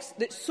stocks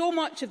that so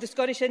much of the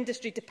Scottish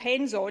industry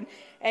depends on,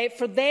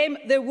 for them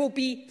there will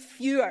be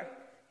fewer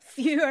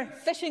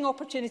fishing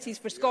opportunities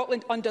for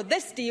Scotland under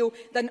this deal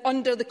than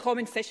under the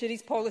Common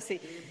Fisheries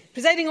Policy.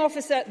 Presiding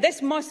Officer, this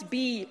must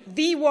be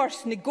the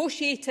worst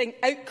negotiating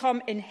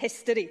outcome in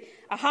history.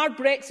 A hard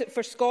Brexit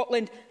for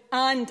Scotland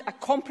and a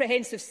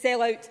comprehensive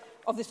sellout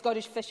of the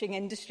Scottish fishing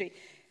industry.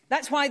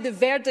 That's why the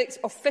verdicts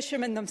of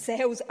fishermen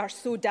themselves are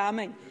so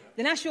damning.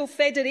 The National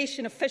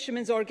Federation of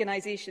Fishermen's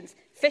Organisations,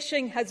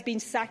 fishing has been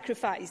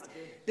sacrificed.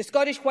 The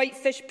Scottish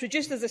Whitefish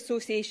Producers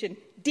Association,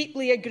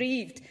 deeply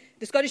aggrieved.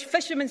 The Scottish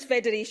Fishermen's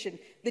Federation,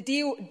 the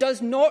deal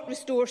does not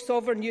restore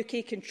sovereign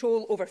UK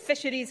control over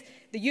fisheries.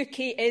 The UK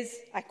is,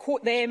 I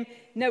quote them,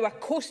 now a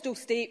coastal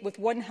state with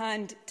one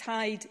hand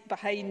tied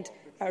behind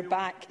our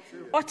back.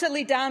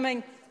 Utterly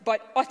damning,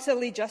 but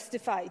utterly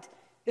justified.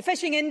 The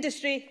fishing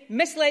industry,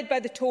 misled by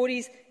the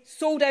Tories,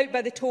 sold out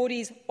by the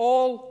Tories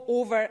all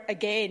over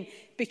again.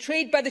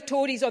 Betrayed by the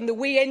Tories on the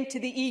way into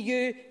the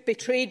EU,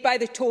 betrayed by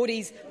the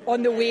Tories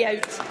on the way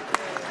out.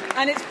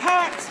 And it's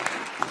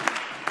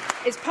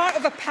part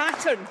of a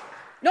pattern.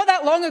 Not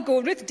that long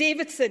ago, Ruth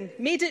Davidson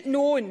made it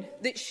known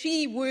that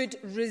she would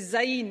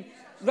resign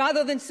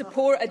rather than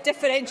support a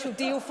differential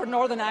deal for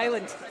Northern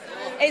Ireland.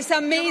 It's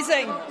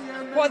amazing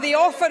what the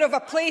offer of a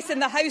place in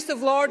the House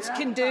of Lords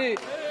can do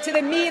to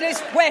the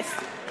merest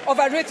whiff of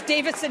a Ruth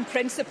Davidson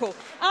principle.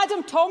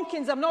 Adam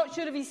Tompkins, I'm not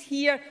sure if he's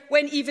here,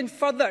 went even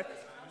further.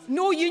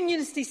 No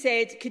unionist, he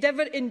said, could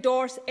ever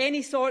endorse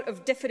any sort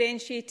of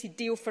differentiated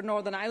deal for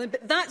Northern Ireland,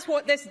 but that's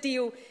what this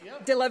deal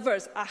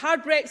delivers: a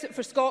hard Brexit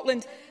for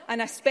Scotland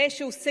and a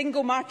special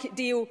single market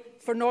deal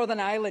for Northern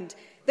Ireland.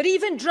 They're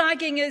even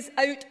dragging us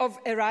out of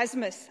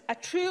Erasmus, a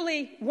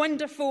truly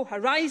wonderful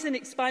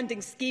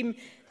horizon-expanding scheme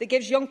that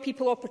gives young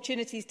people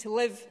opportunities to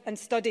live and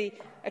study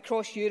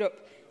across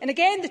Europe. And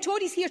again, the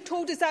Tories here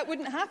told us that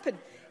wouldn't happen.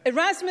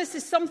 Erasmus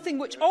is something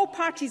which all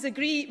parties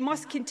agree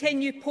must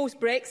continue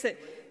post-Brexit,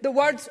 the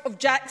words of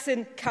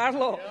Jackson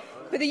Carlaw.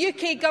 But the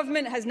UK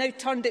government has now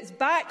turned its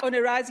back on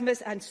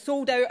Erasmus and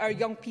sold out our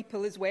young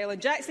people as well.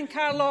 And Jackson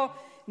Carlaw,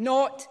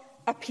 not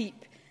a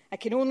peep. I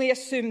can only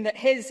assume that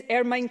his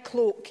ermine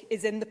cloak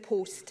is in the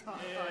post.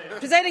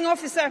 Presiding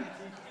Officer,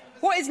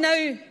 what is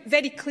now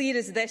very clear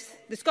is this: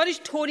 the Scottish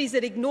Tories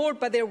are ignored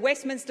by their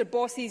Westminster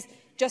bosses,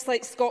 just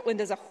like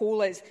Scotland as a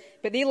whole is,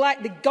 but they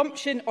lack the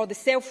gumption or the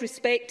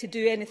self-respect to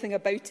do anything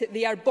about it.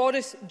 They are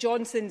Boris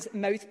Johnson's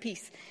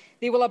mouthpiece.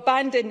 They will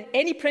abandon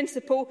any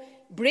principle,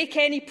 break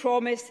any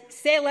promise,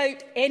 sell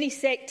out any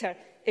sector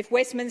if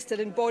Westminster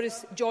and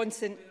Boris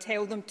Johnson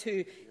tell them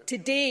to.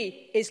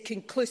 Today is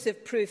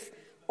conclusive proof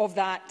of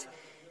that.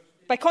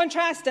 By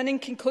contrast, and in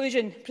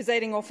conclusion,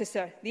 Presiding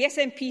Officer, the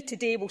SNP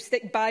today will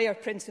stick by our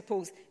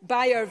principles,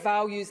 by our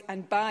values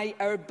and by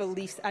our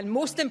beliefs. And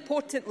most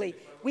importantly,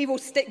 we will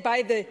stick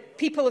by the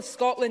people of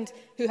Scotland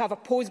who have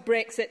opposed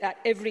Brexit at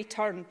every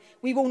turn.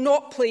 We will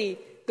not play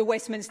the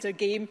Westminster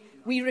game.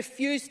 We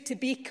refuse to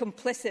be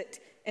complicit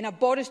in a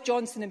Boris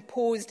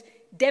Johnson-imposed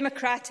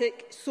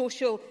democratic,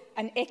 social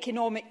and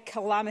economic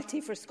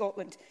calamity for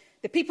Scotland.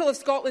 The people of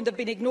Scotland have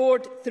been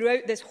ignored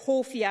throughout this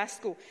whole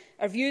fiasco,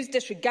 our views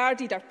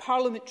disregarded, our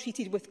Parliament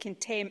treated with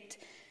contempt.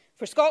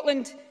 For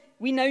Scotland,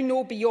 we now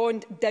know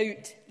beyond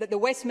doubt that the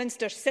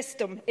Westminster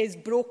system is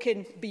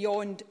broken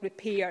beyond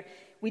repair.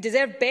 We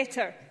deserve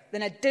better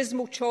than a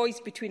dismal choice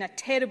between a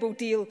terrible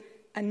deal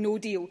and no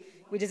deal.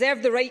 We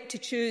deserve the right to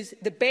choose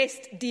the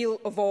best deal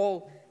of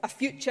all, a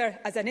future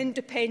as an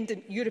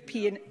independent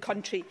European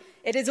country.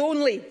 It is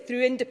only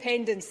through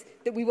independence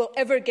that we will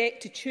ever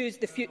get to choose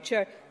the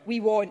future we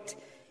want.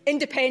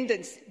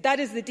 Independence, that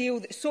is the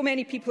deal that so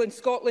many people in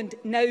Scotland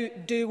now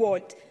do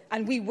want,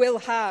 and we will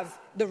have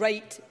the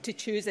right to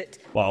choose it.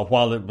 Well,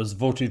 while it was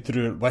voted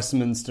through at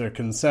Westminster,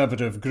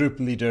 Conservative group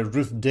leader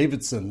Ruth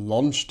Davidson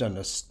launched an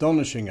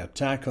astonishing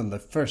attack on the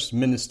First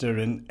Minister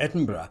in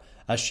Edinburgh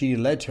as she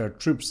led her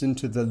troops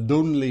into the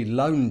lonely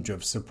lounge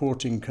of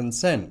supporting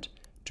consent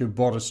to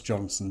Boris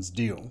Johnson's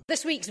deal.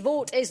 This week's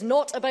vote is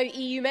not about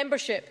EU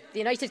membership. The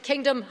United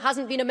Kingdom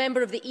hasn't been a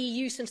member of the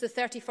EU since the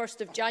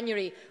 31st of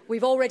January.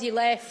 We've already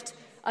left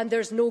and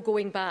there's no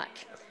going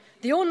back.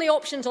 The only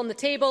options on the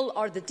table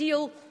are the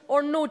deal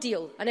or no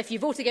deal. And if you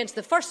vote against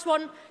the first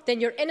one,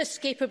 then you're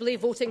inescapably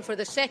voting for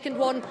the second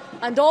one.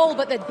 And all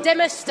but the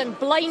dimmest and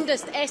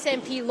blindest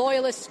SNP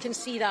loyalists can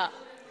see that.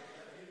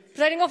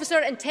 Presiding Officer,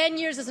 in 10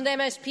 years as an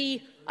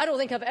MSP, I don't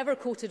think I've ever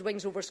quoted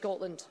Wings Over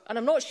Scotland. And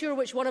I'm not sure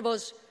which one of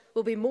us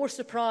will be more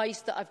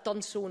surprised that I've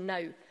done so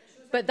now.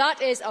 But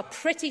that is a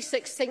pretty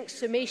succinct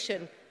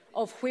summation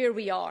of where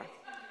we are.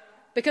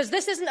 Because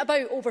this isn't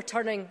about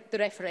overturning the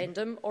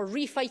referendum or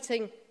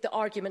refighting the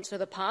arguments of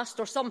the past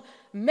or some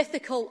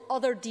mythical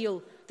other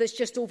deal that's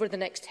just over the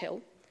next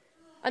hill.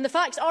 And the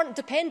facts aren't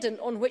dependent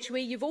on which way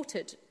you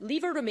voted.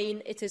 Leave or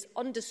remain, it is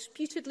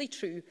undisputedly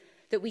true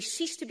that we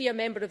ceased to be a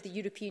member of the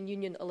European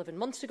Union 11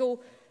 months ago,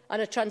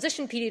 and a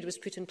transition period was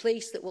put in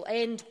place that will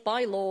end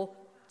by law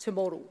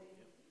tomorrow.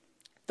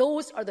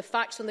 Those are the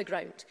facts on the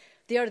ground.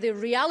 They are the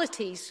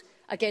realities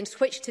against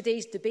which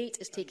today's debate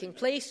is taking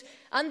place,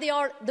 and they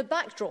are the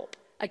backdrop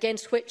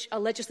against which a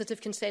legislative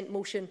consent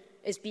motion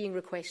is being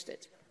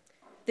requested.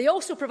 They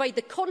also provide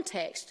the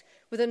context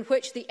within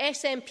which the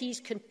SNP's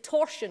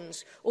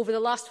contortions over the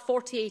last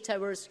 48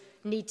 hours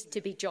need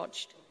to be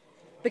judged.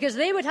 Because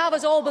they would have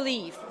us all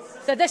believe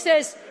that this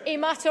is a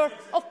matter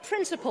of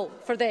principle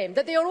for them,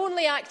 that they are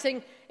only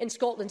acting in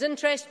Scotland's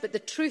interest, but the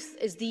truth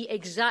is the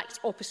exact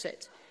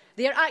opposite.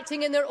 They are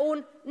acting in their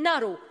own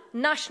narrow,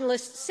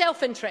 nationalist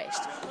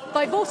self-interest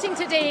by voting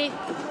today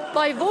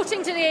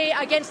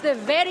against the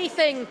very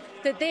thing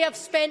that they have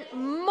spent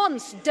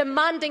months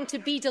demanding to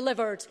be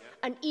delivered,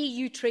 an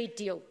EU trade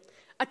deal.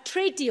 A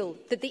trade deal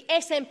that the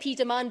SNP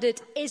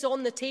demanded is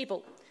on the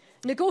table,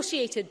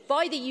 negotiated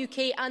by the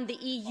UK and the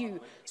EU,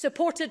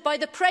 supported by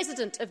the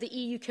President of the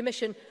EU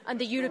Commission and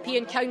the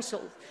European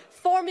Council,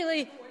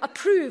 formally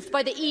approved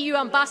by the EU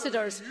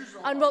ambassadors,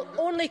 and will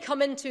only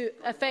come into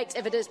effect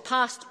if it is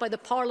passed by the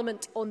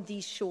Parliament on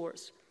these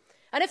shores.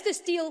 And if this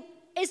deal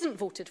isn't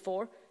voted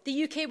for,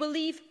 the UK will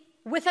leave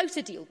without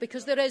a deal,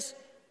 because there is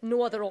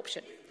no other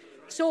option.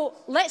 So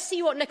let's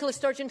see what Nicola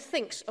Sturgeon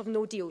thinks of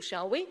no deal,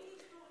 shall we?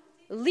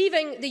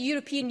 Leaving the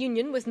European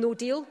Union with no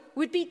deal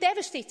would be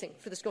devastating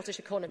for the Scottish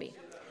economy.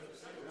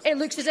 It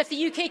looks as if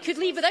the UK could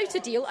leave without a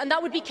deal, and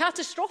that would be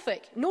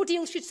catastrophic. No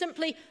deal should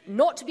simply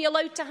not be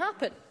allowed to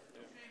happen.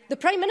 The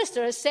Prime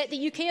Minister has set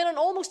the UK on an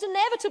almost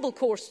inevitable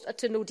course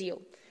to no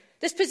deal.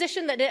 This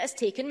position that it has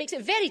taken makes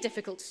it very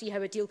difficult to see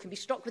how a deal can be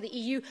struck with the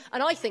EU,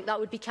 and I think that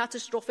would be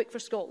catastrophic for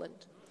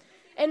Scotland.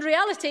 In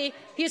reality,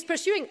 he is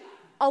pursuing...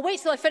 I'll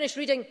wait till I finish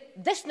reading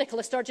this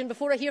Nicola Sturgeon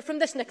before I hear from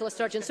this Nicola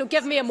Sturgeon, so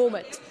give me a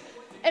moment.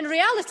 In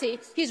reality,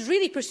 he's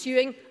really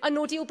pursuing a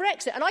no-deal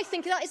Brexit, and I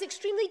think that is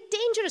extremely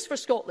dangerous for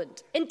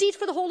Scotland, indeed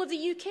for the whole of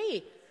the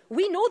UK.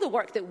 We know the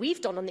work that we've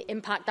done on the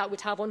impact that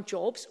would have on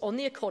jobs, on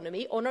the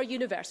economy, on our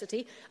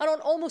university, and on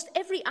almost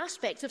every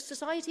aspect of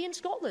society in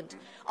Scotland.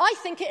 I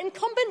think it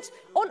incumbent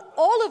on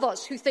all of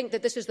us who think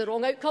that this is the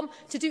wrong outcome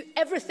to do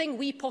everything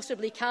we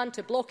possibly can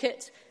to block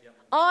it.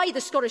 I,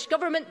 the Scottish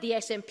Government, the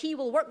SNP,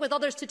 will work with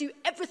others to do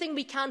everything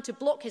we can to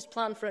block his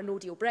plan for a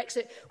no-deal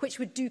Brexit, which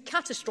would do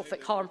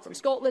catastrophic harm from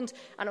Scotland.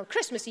 And on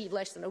Christmas Eve,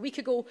 less than a week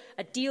ago,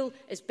 a deal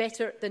is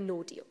better than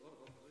no deal.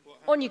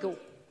 On you go.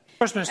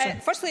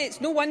 Firstly, it's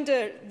no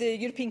wonder the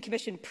European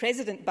Commission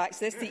President backs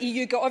this. The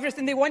EU got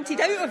everything they wanted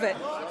out of it.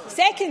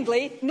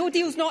 Secondly, no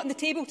deal's not on the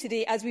table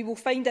today, as we will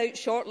find out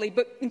shortly.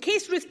 But in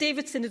case Ruth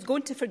Davidson is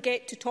going to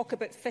forget to talk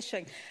about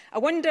fishing, I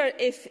wonder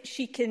if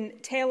she can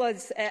tell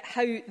us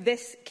how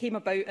this came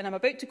about. And I'm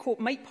about to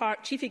quote Mike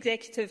Park, Chief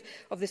Executive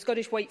of the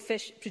Scottish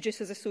Whitefish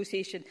Producers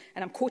Association,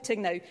 and I'm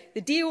quoting now: "The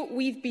deal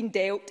we've been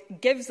dealt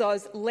gives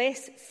us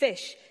less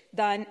fish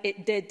than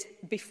it did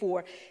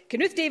before." Can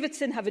Ruth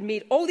Davidson, having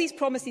made all these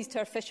promises to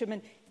our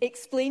fishermen,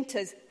 explain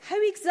to us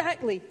how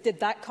exactly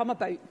did that come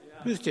about?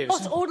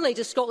 Not only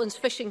does Scotland's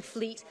fishing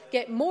fleet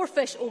get more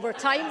fish over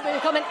time, we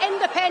become an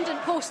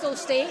independent coastal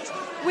state,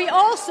 we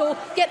also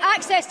get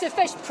access to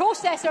fish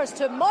processors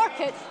to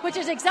market, which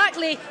is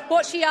exactly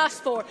what she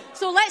asked for.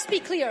 So let's be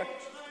clear.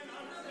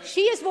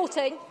 She is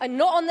voting, and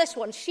not on this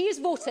one, she is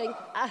voting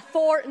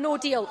for no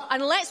deal.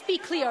 And let's be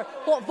clear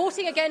what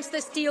voting against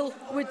this deal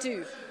would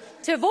do.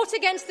 To vote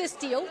against this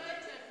deal,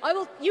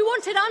 you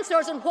wanted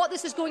answers on what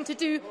this is going to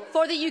do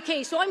for the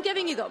UK, so I'm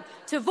giving you them.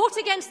 To vote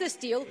against this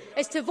deal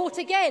is to vote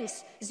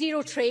against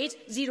zero trade,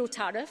 zero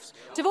tariffs,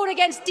 to vote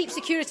against deep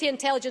security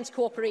intelligence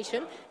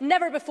cooperation,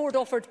 never before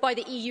offered by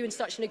the EU in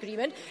such an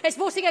agreement. It's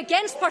voting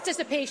against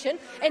participation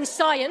in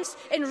science,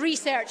 in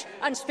research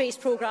and space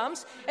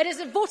programmes. It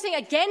is voting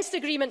against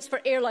agreements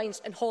for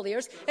airlines and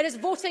hauliers. It is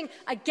voting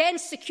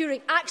against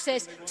securing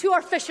access to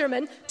our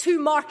fishermen to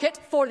market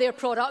for their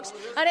products.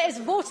 And it is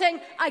voting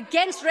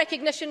against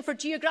recognition for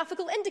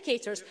geographical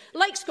indicators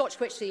like Scotch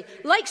witchy,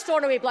 like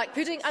Stornoway black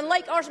pudding and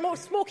like our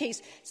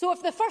smokies. So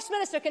if the First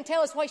Minister can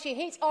tell us why she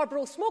hates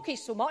Arborough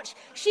smokies so much,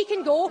 she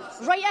can go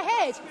right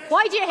ahead.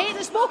 Why do you hate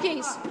the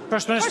smokies?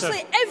 First Minister.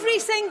 Firstly, every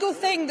single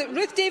thing that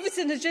Ruth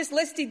Davidson has just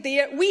listed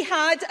there, we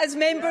had as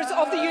members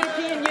of the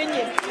European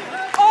Union.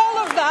 All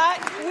of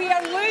that we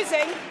are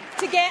losing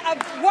to get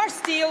a worse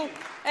deal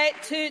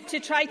to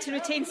try to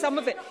retain some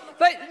of it.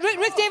 But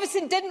Ruth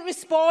Davidson didn't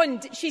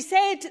respond. She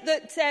said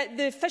that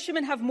the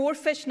fishermen have more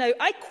fish now.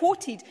 I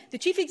quoted the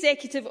Chief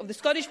Executive of the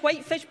Scottish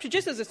Whitefish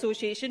Producers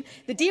Association: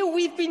 "The deal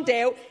we've been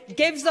dealt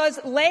gives us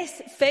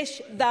less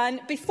fish than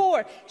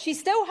before." She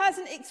still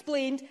hasn't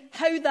explained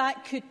how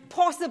that could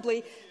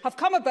possibly have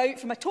come about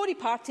from a Tory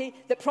party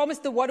that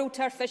promised the world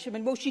to our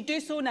fishermen. Will she do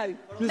so now?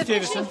 The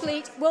fishing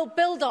fleet will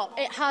build up.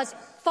 It has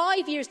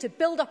 5 years to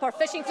build up our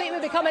fishing fleet.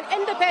 We'll become an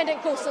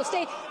independent coastal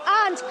state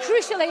and,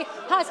 crucially,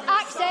 has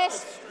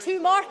access to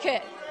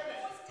market.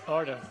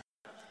 Order.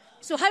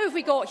 So how have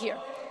we got here?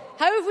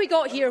 How have we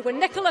got here when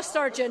Nicola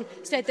Sturgeon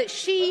said that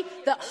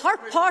her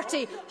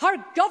party, her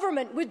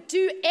government would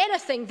do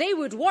anything, they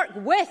would work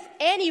with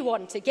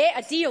anyone to get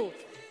a deal?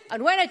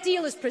 And when a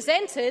deal is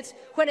presented,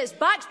 when it's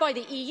backed by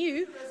the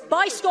EU,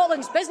 by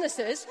Scotland's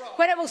businesses,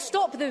 when it will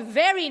stop the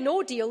very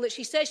no deal that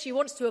she says she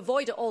wants to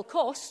avoid at all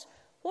costs,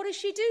 what does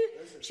she do?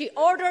 She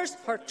orders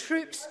her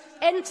troops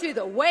into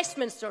the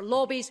Westminster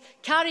lobbies,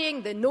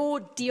 carrying the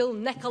no-deal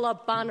Nicola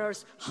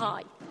banners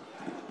high.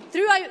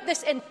 Throughout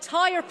this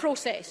entire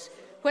process,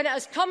 when it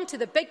has come to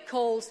the big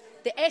calls,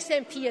 the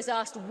SNP has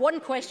asked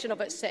one question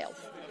of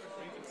itself.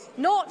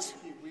 Not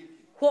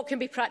what can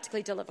be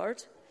practically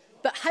delivered,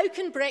 but how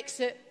can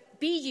Brexit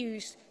be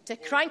used to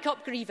crank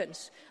up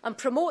grievance and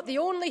promote the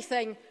only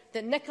thing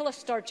that Nicola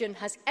Sturgeon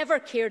has ever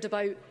cared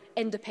about: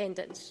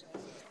 independence.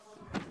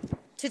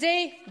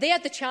 Today, they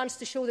had the chance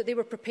to show that they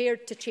were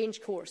prepared to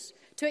change course,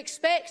 to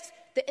expect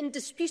the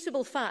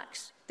indisputable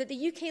facts that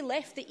the UK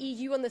left the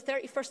EU on the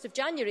 31st of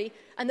January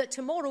and that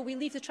tomorrow we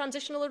leave the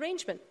transitional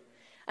arrangement.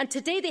 And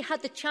today they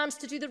had the chance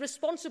to do the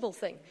responsible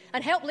thing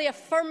and help lay a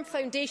firm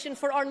foundation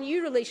for our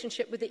new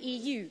relationship with the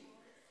EU.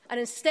 And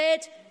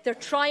instead, they're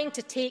trying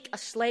to take a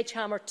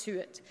sledgehammer to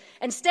it.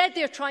 Instead,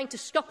 they're trying to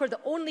scupper the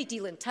only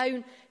deal in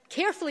town,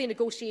 carefully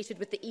negotiated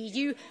with the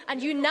EU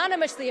and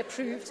unanimously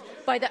approved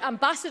by the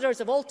ambassadors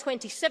of all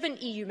 27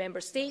 EU member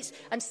states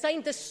and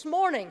signed this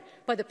morning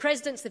by the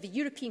presidents of the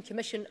European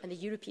Commission and the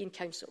European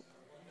Council.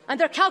 And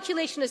their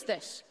calculation is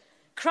this: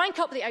 crank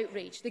up the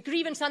outrage, the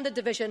grievance and the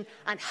division,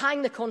 and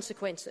hang the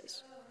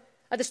consequences.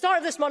 At the start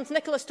of this month,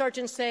 Nicola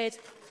Sturgeon said,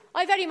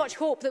 "I very much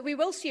hope that we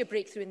will see a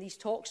breakthrough in these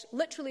talks,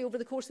 literally over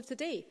the course of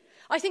today.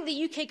 I think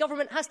the UK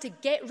government has to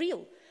get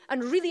real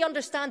and really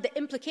understand the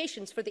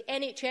implications for the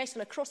NHS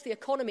and across the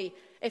economy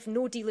if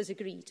no deal is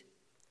agreed.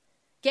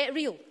 Get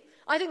real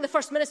I think the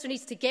First Minister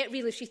needs to get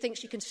real if she thinks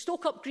she can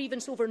stoke up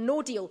grievance over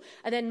no deal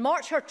and then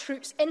march her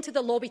troops into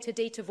the lobby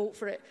today to vote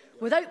for it,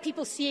 without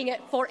people seeing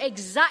it for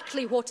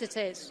exactly what it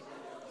is.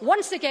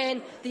 Once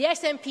again, the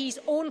SNP's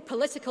own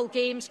political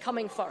games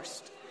coming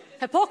first.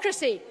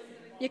 Hypocrisy.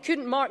 You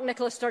couldn't mark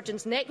Nicola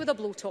Sturgeon's neck with a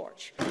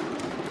blowtorch.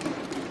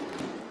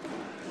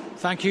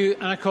 Thank you.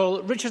 And I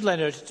call Richard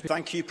Leonard.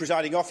 Thank you,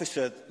 Presiding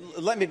Officer.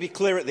 Let me be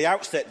clear at the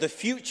outset. The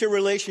Future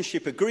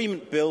Relationship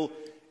Agreement Bill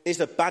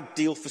is a bad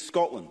deal for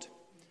Scotland.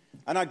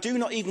 And I do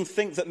not even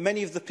think that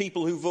many of the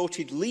people who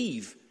voted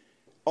leave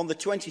on the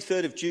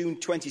 23rd of June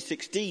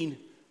 2016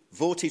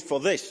 voted for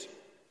this.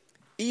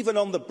 Even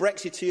on the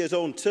Brexiteers'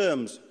 own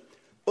terms,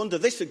 under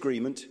this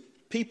agreement,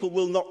 people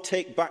will not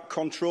take back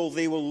control,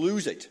 they will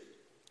lose it.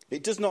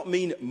 It does not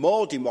mean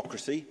more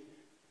democracy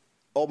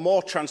or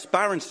more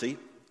transparency,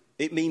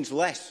 it means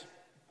less.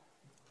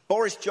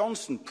 Boris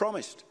Johnson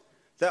promised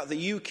that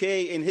the UK,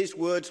 in his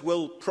words,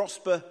 will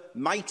prosper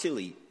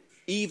mightily,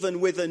 even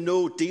with a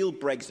no-deal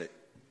Brexit.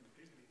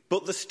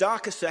 But the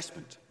stark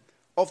assessment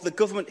of the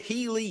government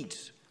he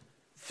leads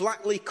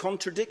flatly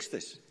contradicts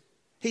this.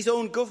 His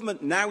own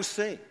government now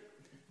say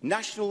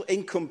national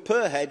income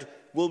per head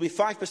will be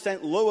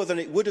 5% lower than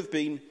it would have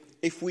been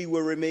if we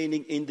were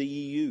remaining in the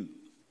EU,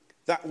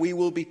 that we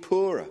will be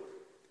poorer.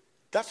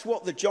 That's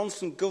what the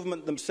Johnson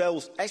government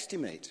themselves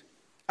estimate,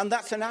 and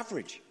that's an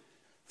average.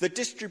 The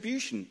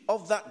distribution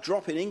of that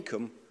drop in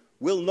income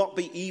will not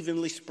be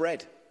evenly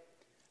spread.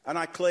 And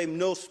I claim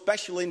no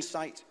special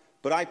insight,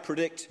 but I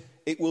predict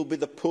it will be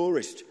the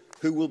poorest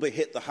who will be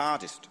hit the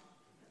hardest.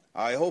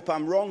 I hope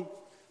I'm wrong,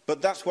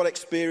 but that's what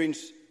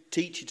experience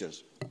teaches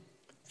us.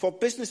 For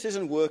businesses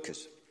and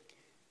workers,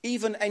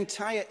 even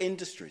entire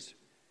industries,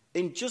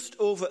 in just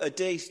over a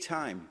day's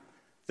time,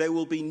 there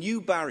will be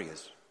new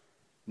barriers,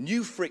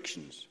 new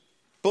frictions,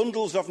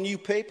 bundles of new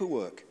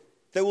paperwork.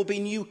 There will be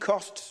new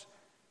costs,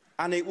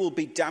 and it will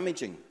be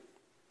damaging.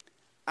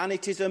 And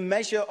it is a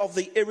measure of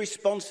the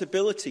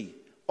irresponsibility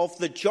of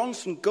the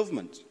Johnson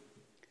government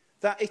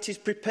that it is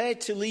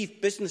prepared to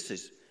leave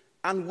businesses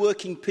and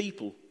working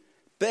people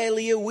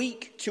barely a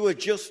week to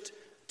adjust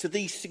to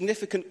these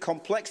significant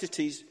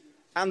complexities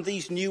and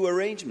these new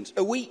arrangements.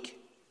 A week.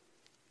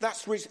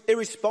 That's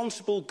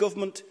irresponsible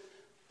government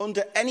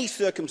under any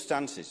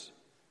circumstances.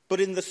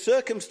 But in the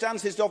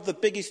circumstances of the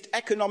biggest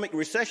economic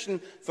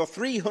recession for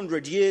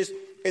 300 years,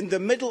 in the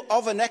middle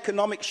of an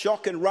economic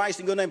shock and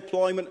rising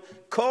unemployment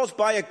caused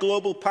by a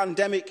global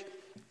pandemic,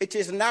 it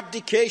is an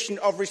abdication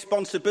of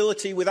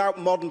responsibility without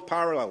modern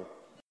parallel.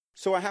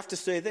 So I have to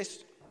say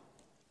this.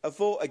 A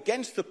vote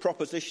against the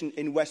proposition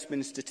in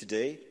Westminster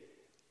today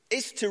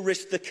is to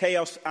risk the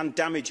chaos and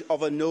damage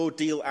of a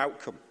no-deal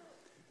outcome.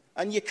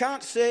 And you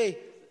can't say,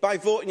 by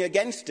voting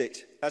against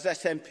it, as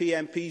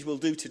SNP MPs will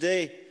do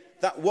today,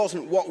 that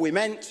wasn't what we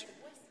meant.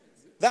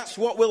 That's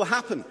what will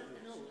happen,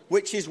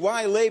 which is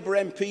why Labour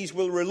MPs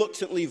will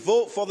reluctantly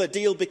vote for the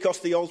deal, because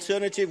the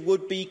alternative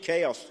would be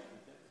chaos.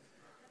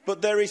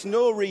 But there is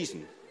no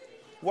reason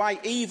why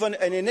even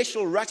an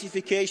initial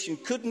ratification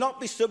could not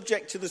be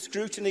subject to the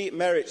scrutiny it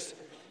merits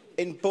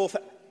in both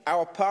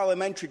our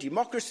parliamentary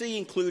democracy,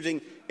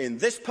 including in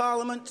this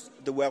Parliament,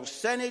 the Welsh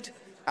Senate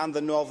and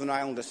the Northern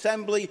Ireland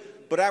Assembly,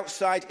 but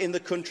outside in the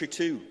country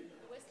too.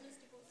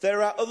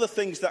 There are other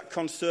things that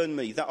concern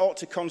me, that ought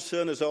to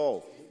concern us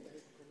all.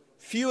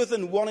 Fewer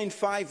than 1 in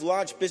 5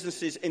 large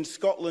businesses in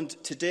Scotland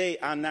today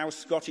are now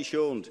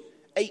Scottish-owned.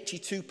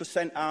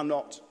 82% are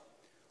not.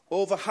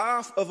 Over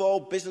half of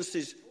all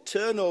businesses'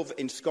 turnover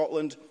in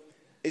Scotland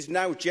is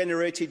now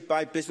generated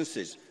by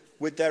businesses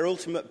with their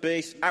ultimate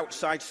base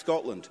outside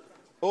Scotland.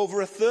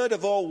 Over a third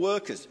of all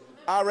workers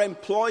are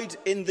employed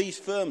in these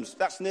firms.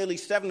 That's nearly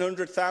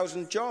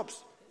 700,000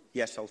 jobs.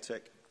 Yes, I'll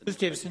take. Ms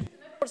Davison.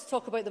 To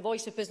talk about the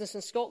voice of business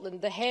in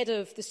Scotland, the head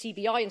of the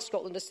CBI in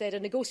Scotland has said a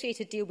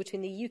negotiated deal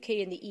between the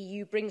UK and the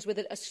EU brings with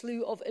it a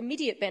slew of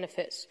immediate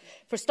benefits.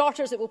 For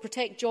starters, it will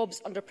protect jobs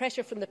under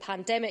pressure from the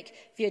pandemic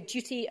via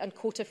duty and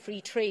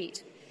quota-free trade.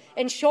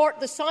 In short,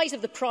 the size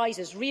of the prize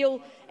is real.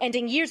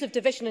 Ending years of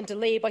division and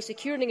delay by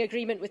securing an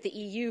agreement with the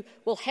EU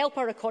will help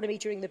our economy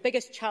during the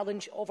biggest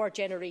challenge of our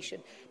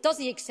generation. Does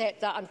he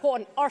accept that? And what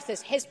on earth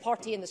is his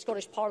party in the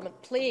Scottish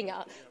Parliament playing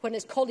at when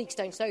his colleagues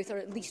down south are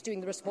at least doing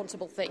the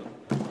responsible thing?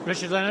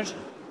 Richard Leonard.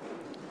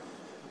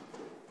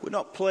 We're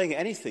not playing at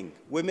anything.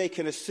 We're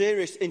making a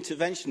serious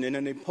intervention in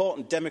an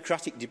important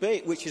democratic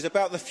debate, which is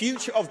about the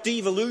future of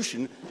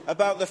devolution,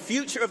 about the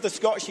future of the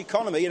Scottish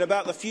economy and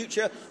about the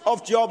future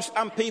of jobs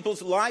and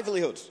people's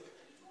livelihoods.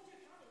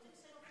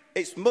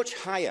 It's much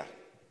higher.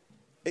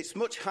 It's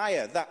much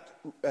higher,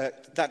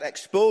 that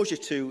exposure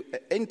to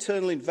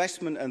internal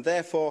investment and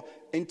therefore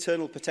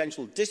internal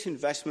potential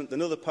disinvestment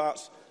than other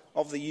parts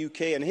of the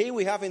UK. And here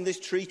we have in this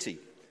treaty,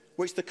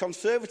 which the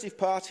Conservative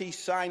Party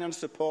sign and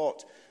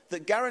support,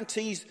 that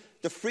guarantees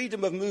the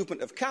freedom of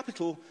movement of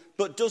capital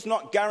but does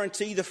not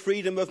guarantee the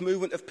freedom of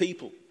movement of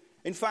people.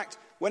 In fact,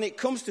 when it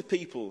comes to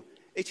people,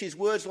 it is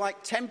words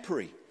like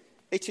temporary,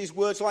 it is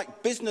words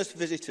like business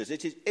visitors,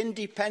 it is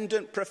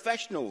independent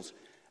professionals,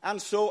 and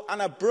so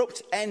an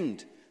abrupt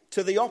end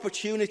to the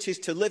opportunities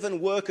to live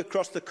and work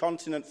across the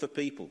continent for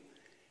people.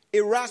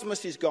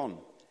 Erasmus is gone,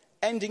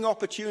 ending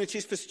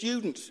opportunities for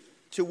students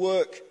to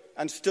work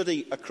and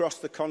study across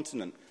the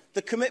continent.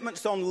 The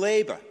commitments on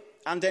labour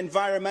and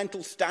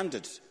environmental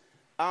standards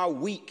are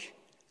weak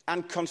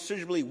and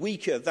considerably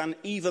weaker than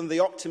even the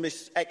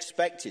optimists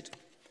expected.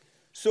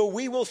 So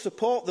we will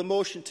support the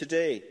motion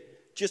today,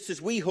 just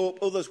as we hope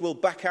others will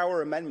back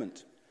our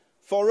amendment.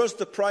 For us,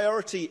 the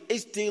priority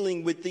is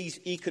dealing with these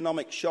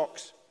economic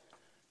shocks,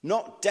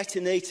 not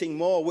detonating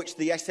more, which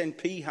the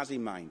SNP has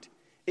in mind.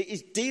 It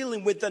is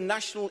dealing with the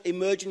national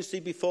emergency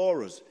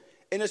before us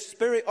in a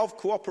spirit of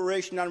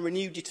cooperation and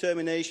renewed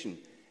determination.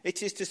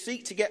 It is to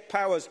seek to get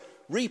powers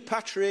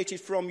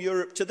repatriated from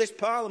Europe to this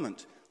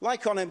Parliament,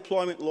 like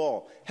unemployment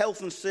law,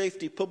 health and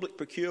safety, public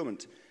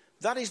procurement.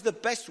 That is the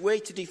best way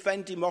to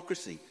defend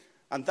democracy,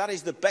 and that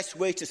is the best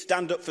way to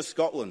stand up for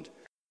Scotland.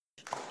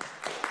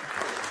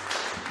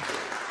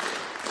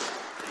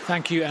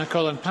 Thank you, Anna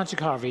Colin.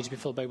 Patrick Harvey to be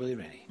followed by Willie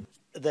Rennie.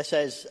 This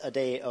is a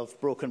day of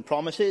broken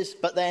promises,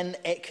 but then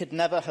it could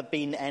never have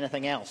been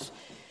anything else.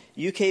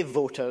 UK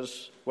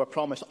voters were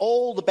promised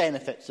all the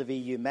benefits of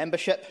EU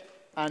membership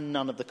and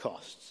none of the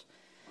costs.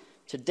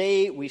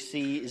 Today we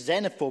see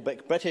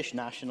xenophobic British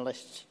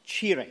nationalists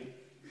cheering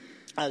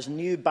as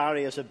new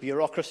barriers of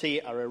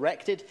bureaucracy are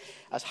erected,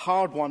 as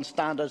hard-won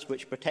standards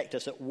which protect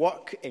us at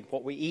work, in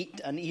what we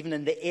eat and even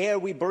in the air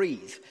we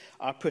breathe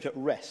are put at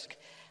risk,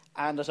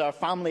 and as our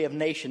family of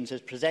nations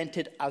is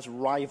presented as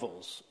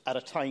rivals at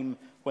a time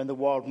when the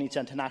world needs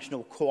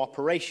international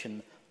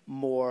cooperation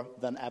more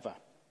than ever.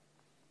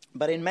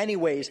 But in many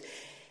ways,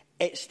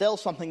 it's still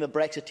something the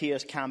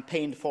Brexiteers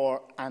campaigned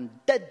for and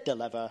did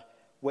deliver,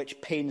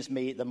 which pains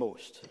me the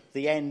most: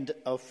 the end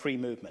of free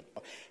movement.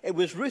 It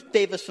was Ruth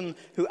Davidson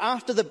who,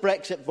 after the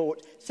Brexit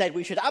vote, said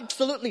we should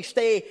absolutely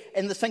stay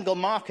in the single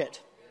market.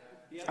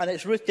 And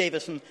it's Ruth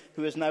Davidson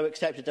who has now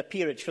accepted a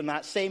peerage from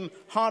that same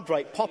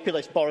hard-right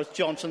populist Boris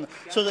Johnson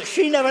so that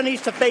she never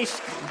needs to face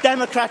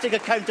democratic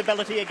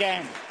accountability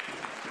again.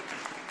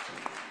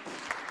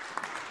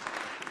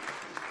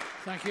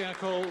 Thank you, Anna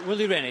Colin.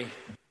 Willie Rennie.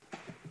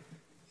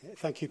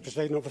 Thank you,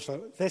 Presiding Officer.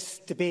 This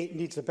debate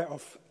needs a bit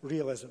of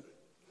realism.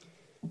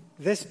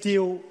 This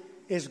deal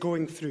is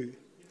going through.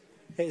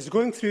 It is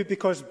going through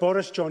because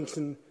Boris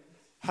Johnson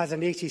has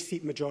an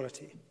 80-seat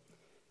majority.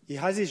 He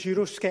has his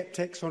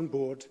Eurosceptics on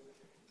board,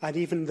 and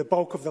even the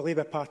bulk of the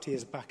Labour Party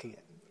is backing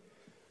it.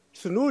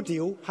 So no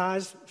deal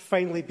has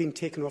finally been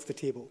taken off the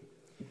table.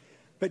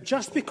 But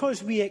just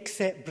because we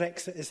accept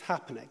Brexit is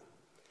happening,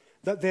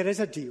 that there is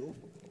a deal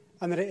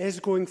and that it is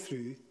going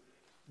through,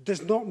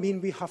 does not mean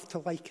we have to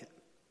like it.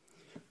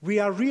 We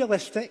are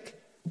realistic,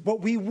 but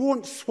we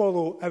won't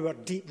swallow our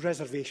deep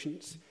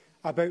reservations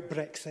about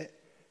Brexit,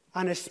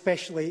 and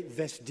especially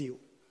this deal.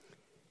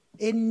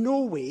 In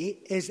no way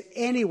is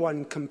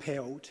anyone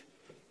compelled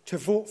to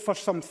vote for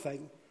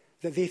something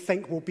that they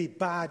think will be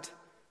bad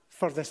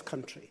for this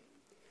country.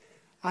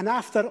 And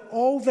after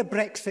all the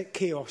Brexit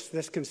chaos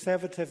this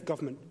Conservative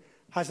government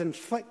has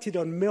inflicted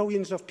on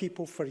millions of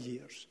people for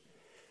years,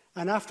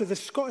 and after the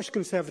Scottish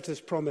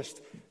Conservatives promised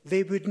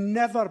they would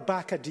never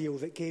back a deal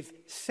that gave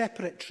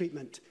separate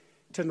treatment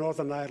to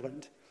Northern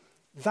Ireland,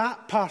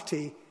 that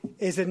party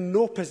is in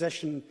no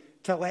position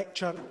to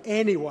lecture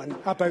anyone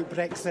about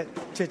Brexit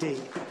today.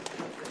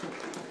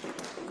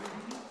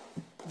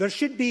 There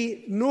should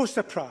be no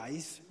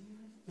surprise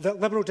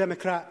that Liberal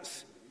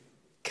Democrats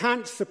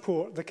can't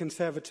support the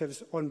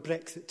Conservatives on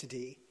Brexit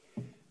today,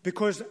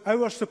 because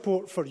our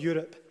support for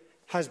Europe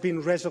has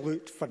been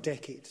resolute for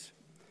decades.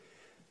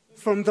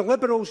 From the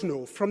Liberals,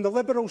 no. From the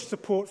Liberals'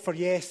 support for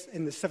yes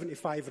in the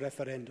 75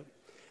 referendum,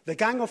 the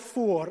Gang of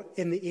Four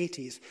in the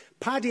 80s,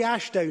 Paddy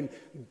Ashdown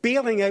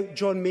bailing out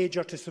John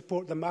Major to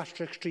support the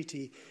Maastricht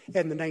Treaty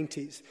in the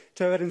 90s,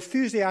 to our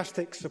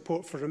enthusiastic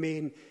support for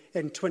Remain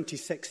in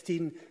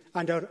 2016,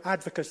 and our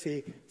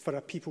advocacy for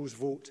a people's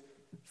vote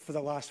for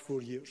the last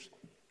 4 years.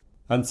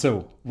 And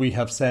so we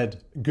have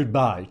said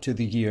goodbye to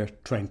the year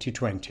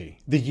 2020,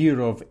 the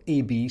year of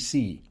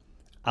ABC,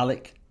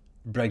 Alec,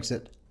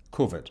 Brexit,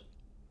 COVID.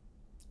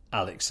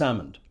 Alex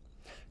Salmond,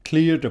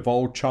 cleared of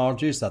all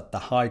charges at the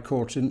High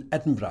Court in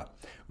Edinburgh.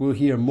 We'll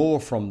hear more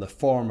from the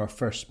former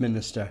First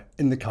Minister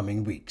in the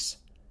coming weeks.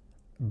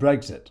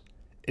 Brexit,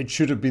 it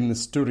should have been the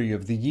story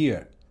of the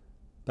year,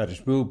 but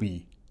it will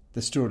be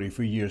the story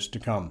for years to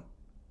come.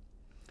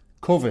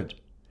 COVID,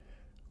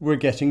 we're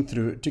getting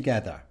through it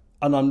together,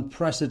 an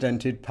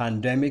unprecedented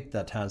pandemic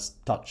that has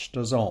touched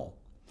us all.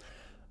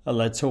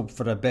 Let's hope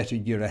for a better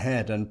year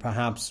ahead and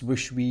perhaps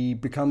wish we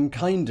become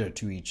kinder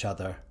to each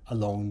other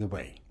along the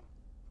way.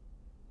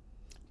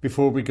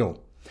 Before we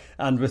go,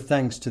 and with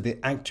thanks to the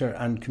actor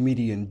and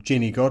comedian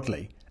Janey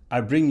Godley,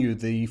 I bring you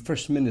the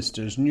First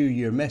Minister's New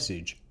Year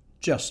message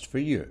just for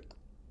you.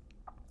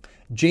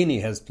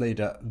 Janey has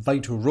played a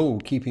vital role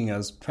keeping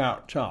us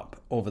perked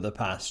up over the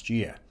past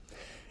year.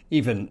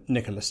 Even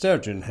Nicola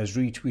Sturgeon has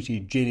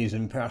retweeted Janey's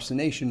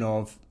impersonation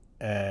of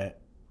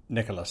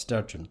Nicola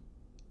Sturgeon.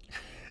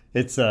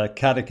 It's a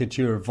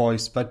caricature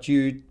voice, but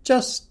you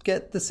just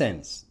get the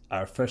sense.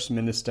 Our First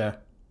Minister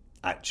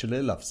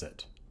actually loves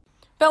it.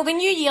 Well, the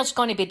new year's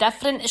going to be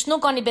different. It's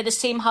not going to be the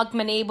same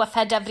Hogmanay we've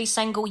had every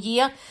single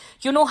year.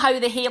 You know how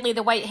the Hayley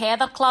the White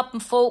Heather Club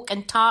and folk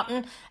and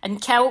tartan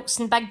and kilts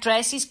and big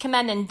dresses come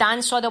in and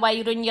dance all the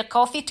way around your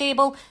coffee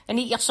table and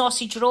eat your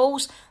sausage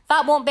rolls?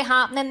 That won't be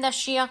happening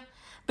this year.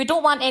 We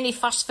don't want any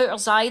first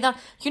footers either.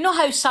 You know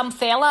how some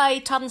fella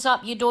turns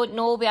up you don't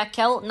know with a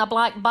kilt and a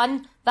black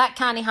bun? That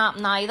can't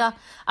happen either.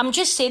 I'm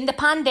just saying the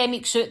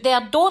pandemic's out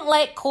there. Don't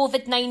let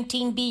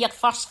COVID-19 be your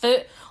first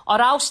foot,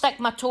 or I'll stick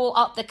my toe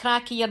up the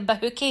crack of your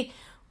bahookie.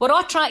 We're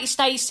all trying to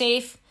stay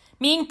safe.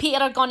 Me and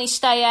Peter are going to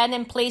stay in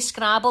and play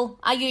Scrabble.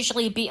 I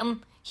usually beat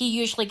him. He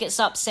usually gets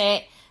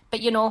upset.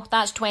 But you know,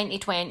 that's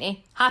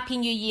 2020. Happy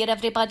New Year,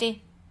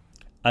 everybody.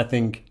 I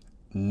think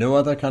no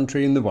other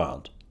country in the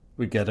world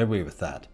would get away with that.